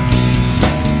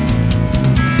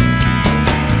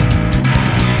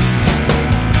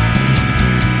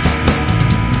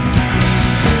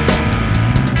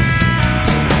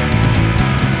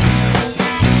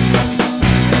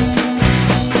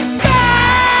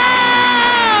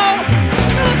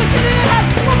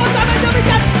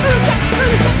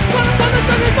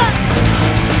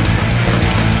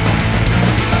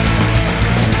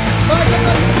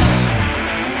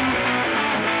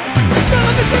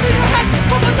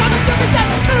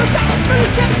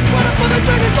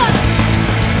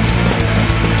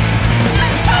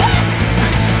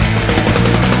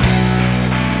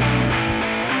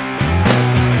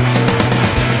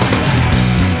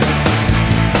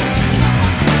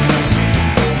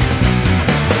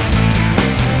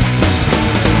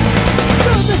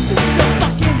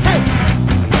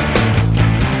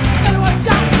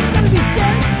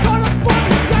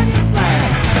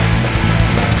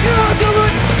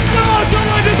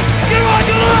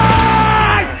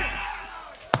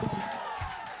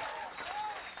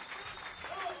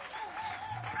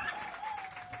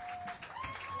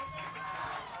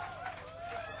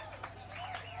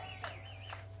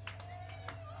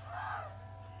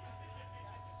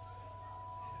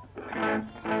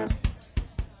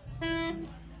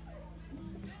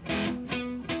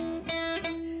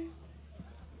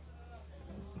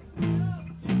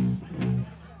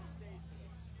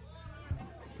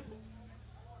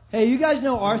 Hey, you guys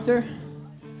know Arthur?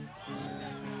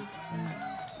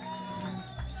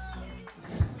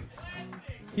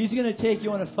 He's gonna take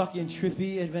you on a fucking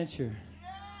trippy adventure.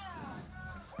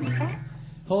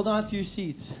 Hold on to your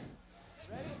seats.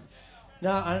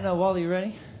 No, I don't know. Wally, you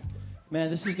ready? Man,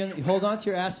 this is gonna... Hold on to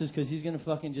your asses, because he's gonna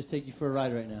fucking just take you for a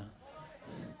ride right now.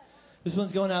 This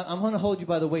one's going out... I'm gonna hold you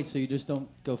by the weight so you just don't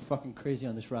go fucking crazy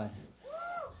on this ride.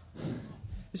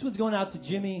 This one's going out to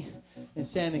Jimmy and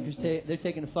Sammy, because they're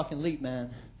taking a fucking leap,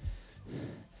 man.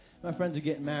 My friends are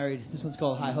getting married. This one's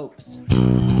called High Hopes.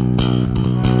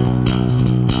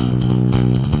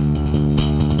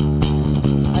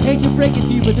 I hate to break it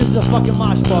to you, but this is a fucking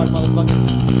mosh part, motherfuckers.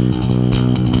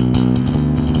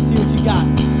 Let's see what you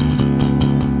got.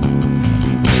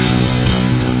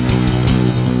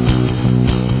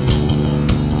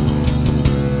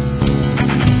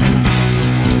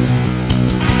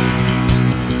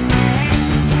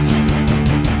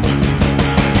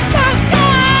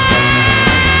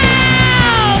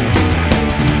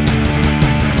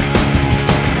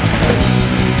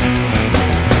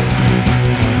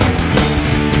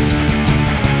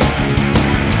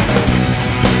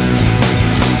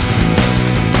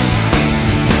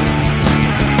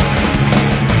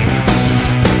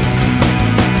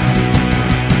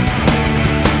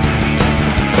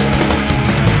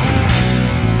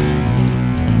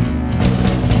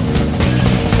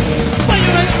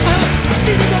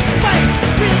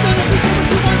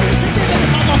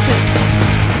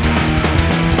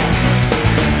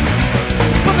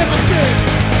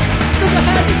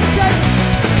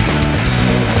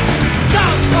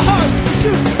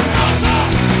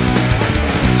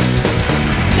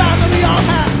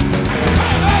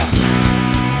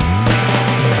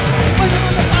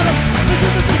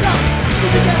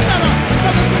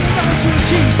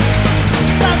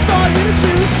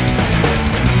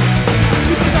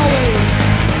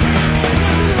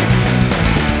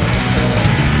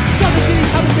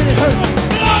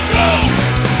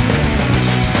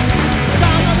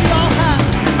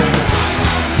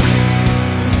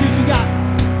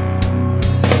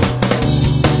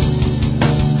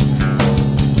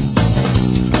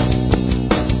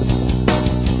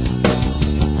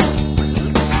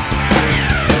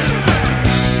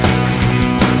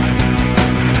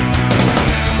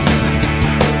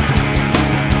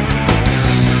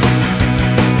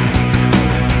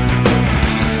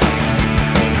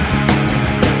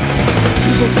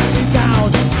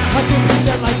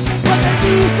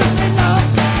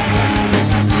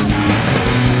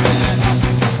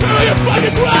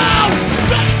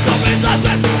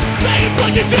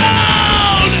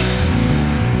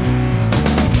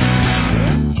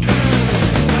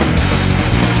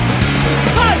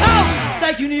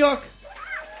 Thank you, New York.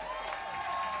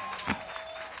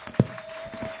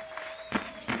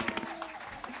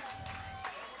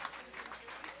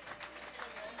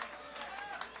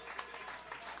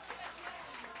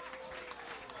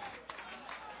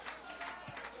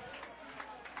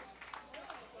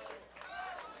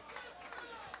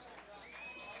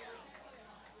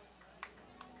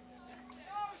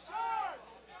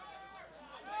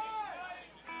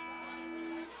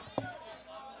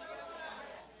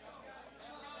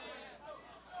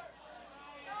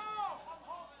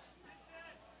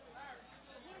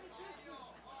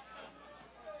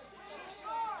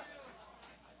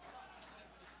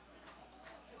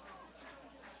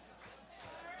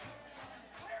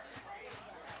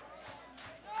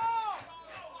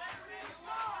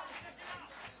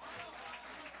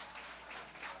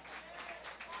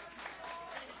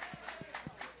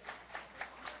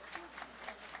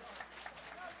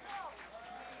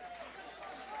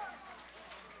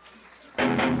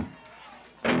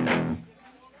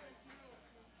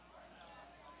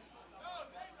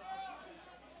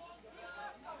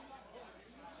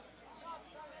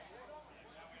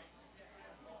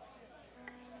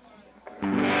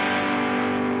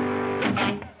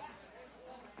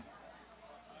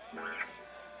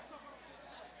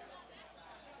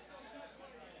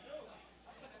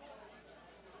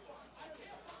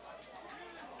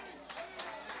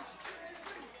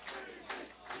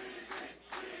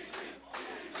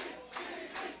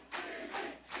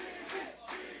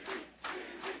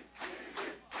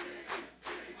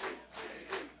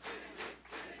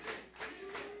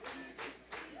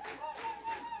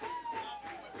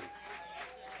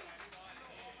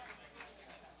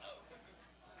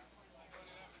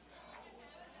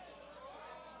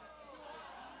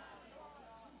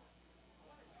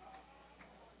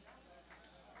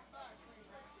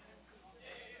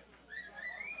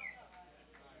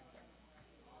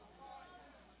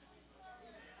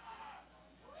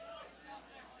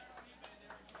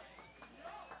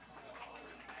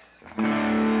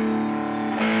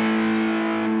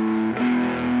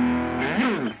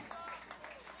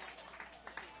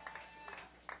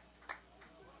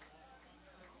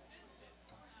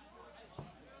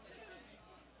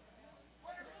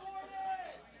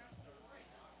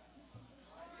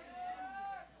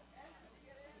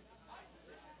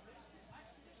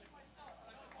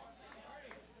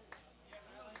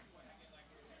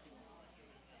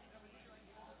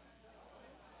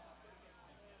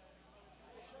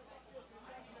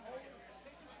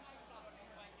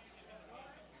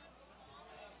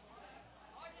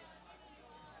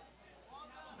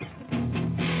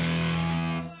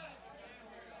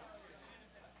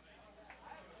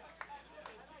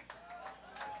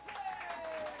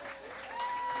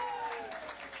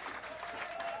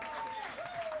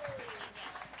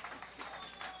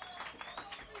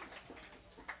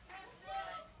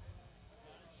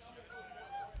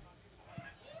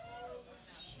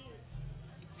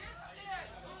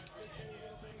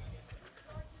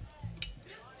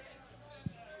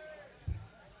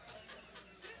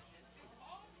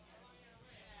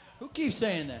 Don't keep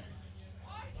saying that.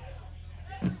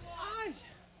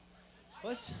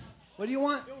 What do you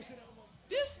want?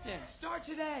 Distance. Start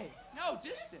today. No,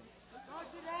 distance. Start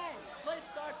today. Please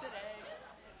start today.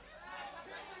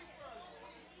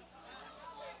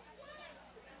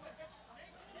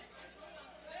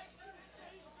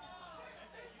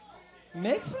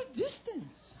 Make for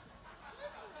distance.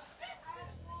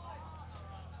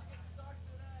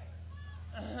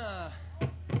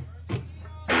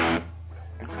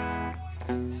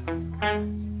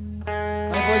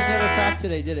 My voice never cracked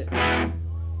today, did it?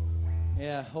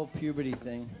 Yeah, whole puberty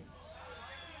thing.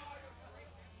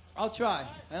 I'll try.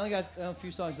 I only got a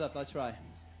few songs left. I'll try.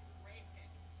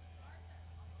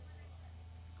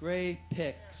 Great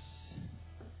picks.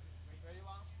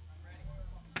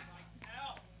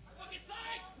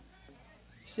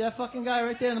 See that fucking guy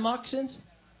right there in the moccasins?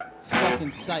 He's fucking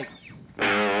psyched.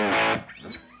 Are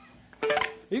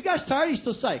you guys tired? He's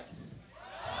still psyched.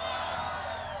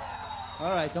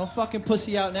 Alright, don't fucking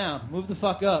pussy out now. Move the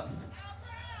fuck up.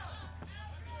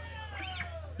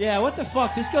 Yeah, what the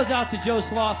fuck? This goes out to Joe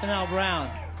Sloth and Al Brown.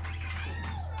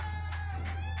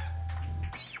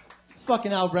 It's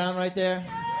fucking Al Brown right there.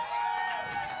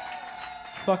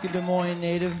 Fucking Des Moines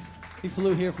native. He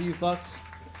flew here for you fucks.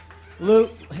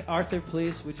 Luke, Arthur,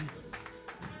 please, would you?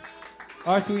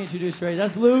 Arthur, we introduced already.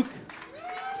 That's Luke.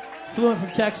 Flew in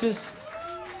from Texas.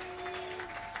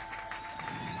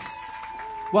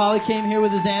 Wally came here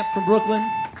with his amp from Brooklyn.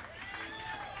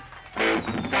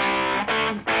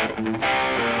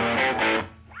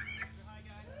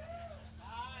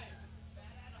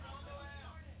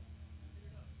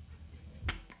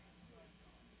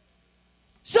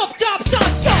 Sup, top, son,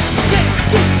 go, get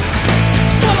sweet.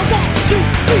 All I want to do.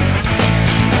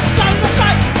 Start the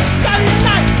fight, start the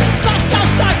night, lost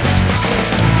outside.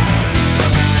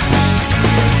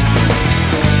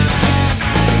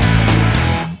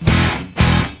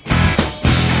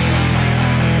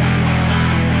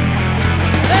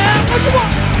 What you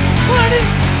want? What I need?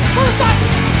 What the fuck?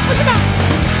 What you want?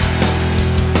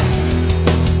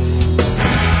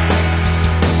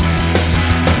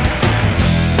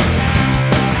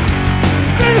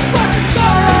 Finish what you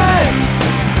started!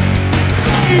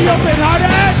 Be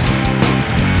open-hearted!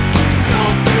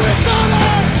 Don't be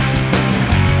retarded!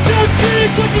 Just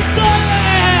finish what you started!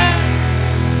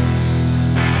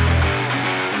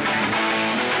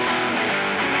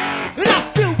 And I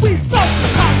feel we both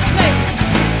lost legs.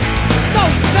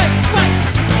 Don't make right.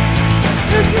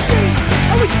 If you see,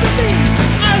 I wish to be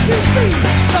as you see,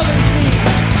 so there's me.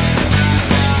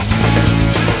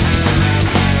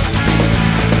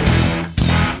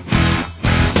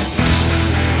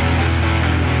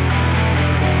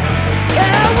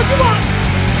 Yeah, what you want?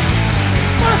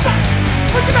 What the fuck?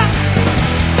 What you want?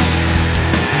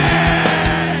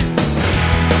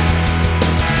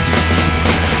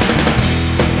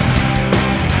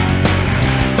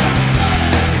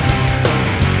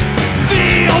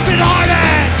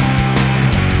 Open-hearted!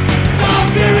 Don't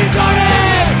be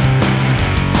retarded!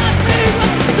 I see what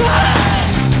you started!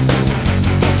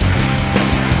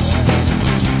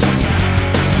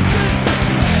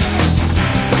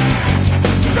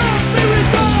 Don't be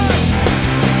retarded!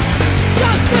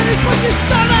 Just finish what you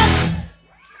started!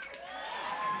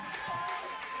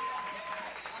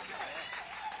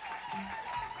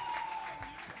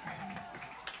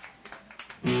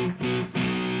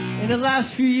 In the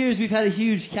last few years, we've had a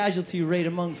huge casualty rate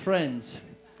among friends.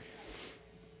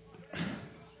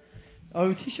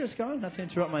 Oh, t-shirt's gone? Not to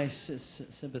interrupt my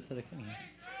sympathetic thing here.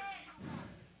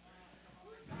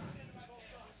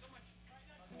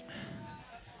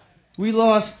 We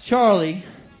lost Charlie.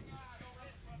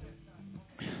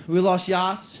 We lost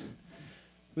Yas.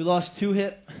 We lost Two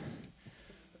Hip.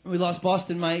 We lost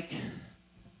Boston Mike.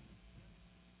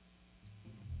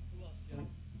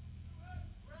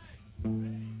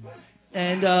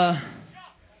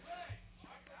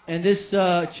 And this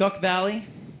Chuck Valley,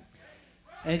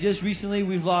 and just recently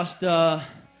we've lost a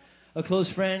close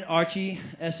friend, Archie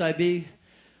SIB,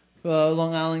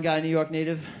 Long Island guy, New York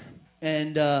native,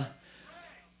 and a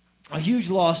huge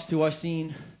loss to our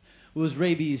scene was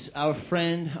Rabies, our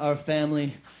friend, our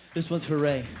family. This one's for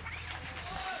Ray.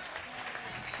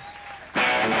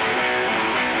 Move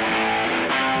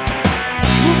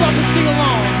up and sing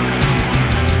along.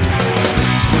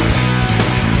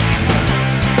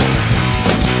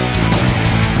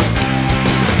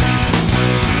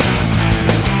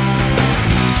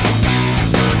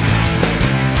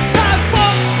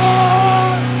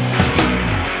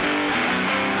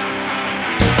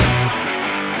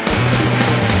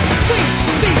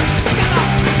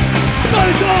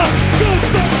 Good, good,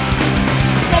 good.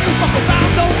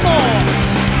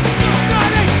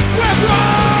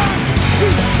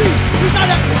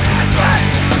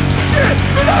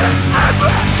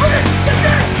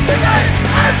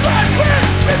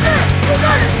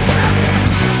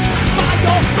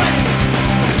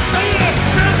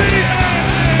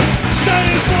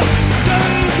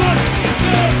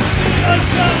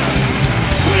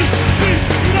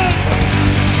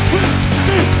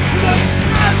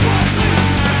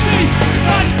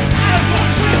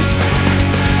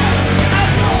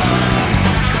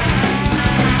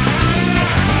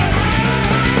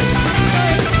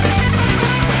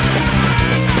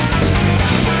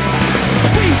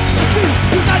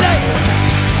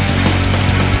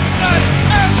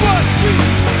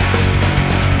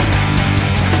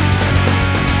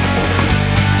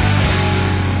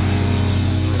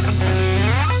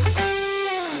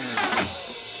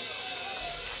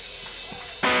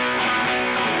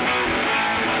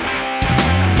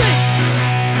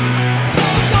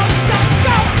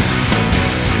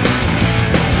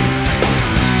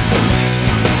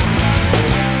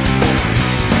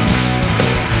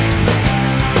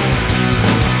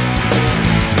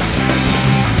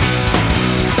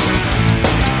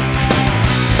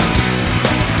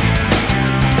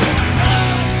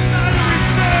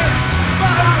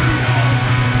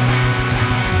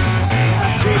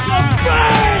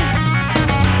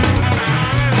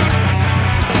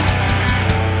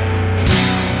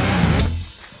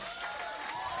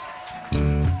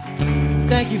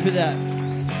 for that.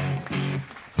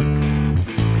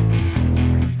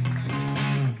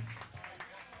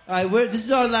 All right, this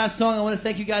is our last song. I want to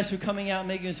thank you guys for coming out and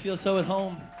making us feel so at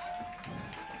home.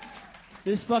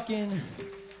 We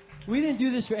didn't do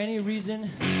this for any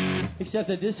reason except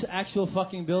that this actual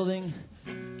fucking building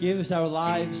gave us our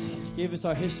lives, gave us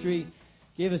our history,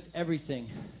 gave us everything.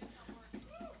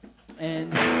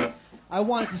 And I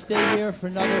wanted to stay here for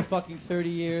another fucking 30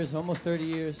 years, almost 30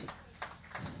 years,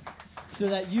 so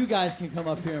that you guys can come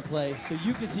up here and play, so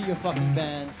you can see your fucking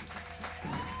bands,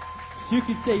 so you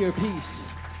can say your piece.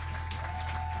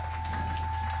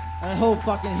 And I hope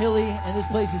fucking Hilly and this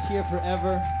place is here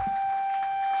forever.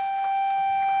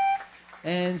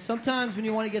 And sometimes when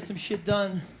you want to get some shit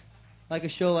done, like a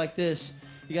show like this,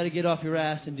 you got to get off your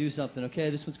ass and do something, okay?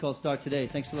 This one's called Start Today.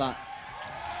 Thanks a lot.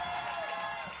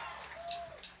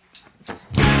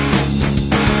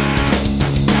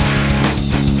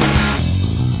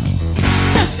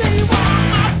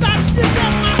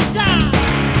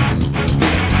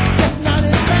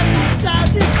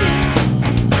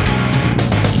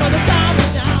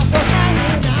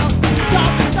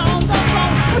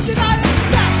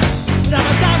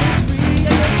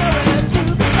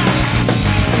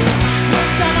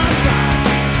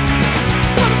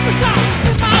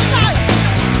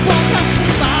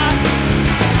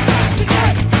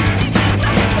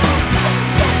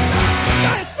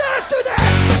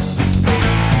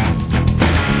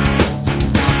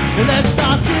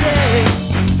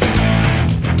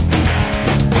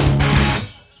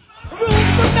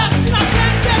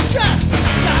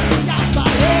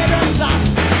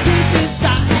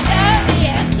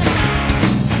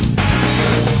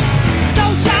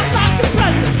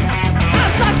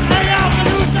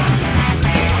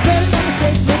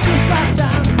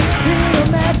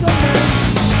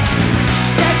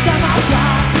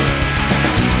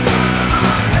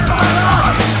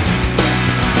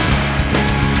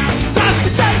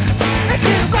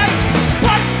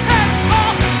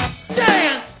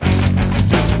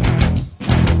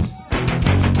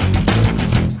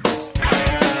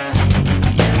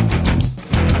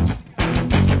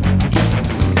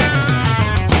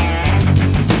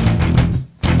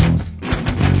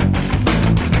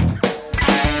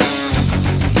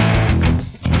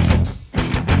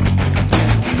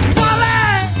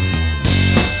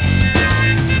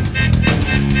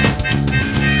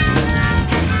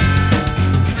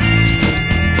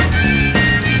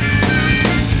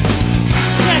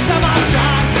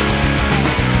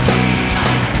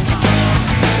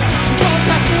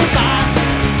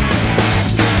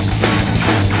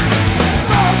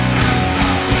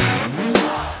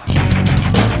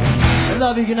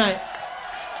 Love you. Good night.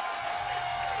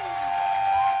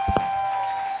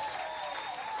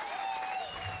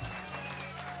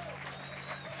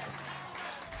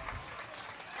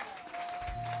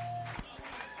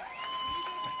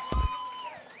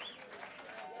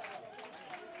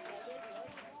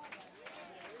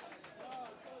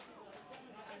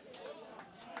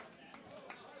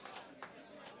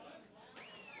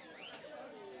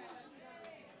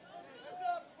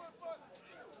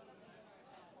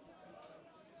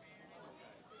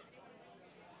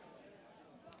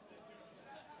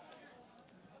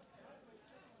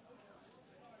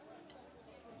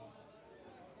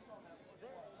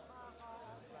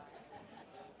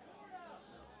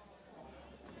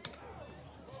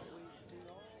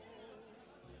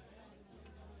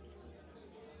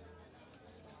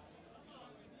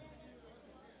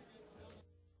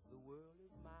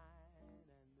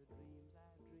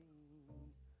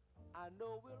 I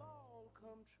know will all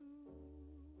come true.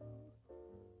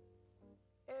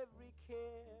 Every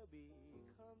care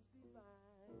becomes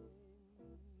divine,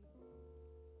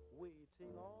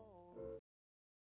 waiting on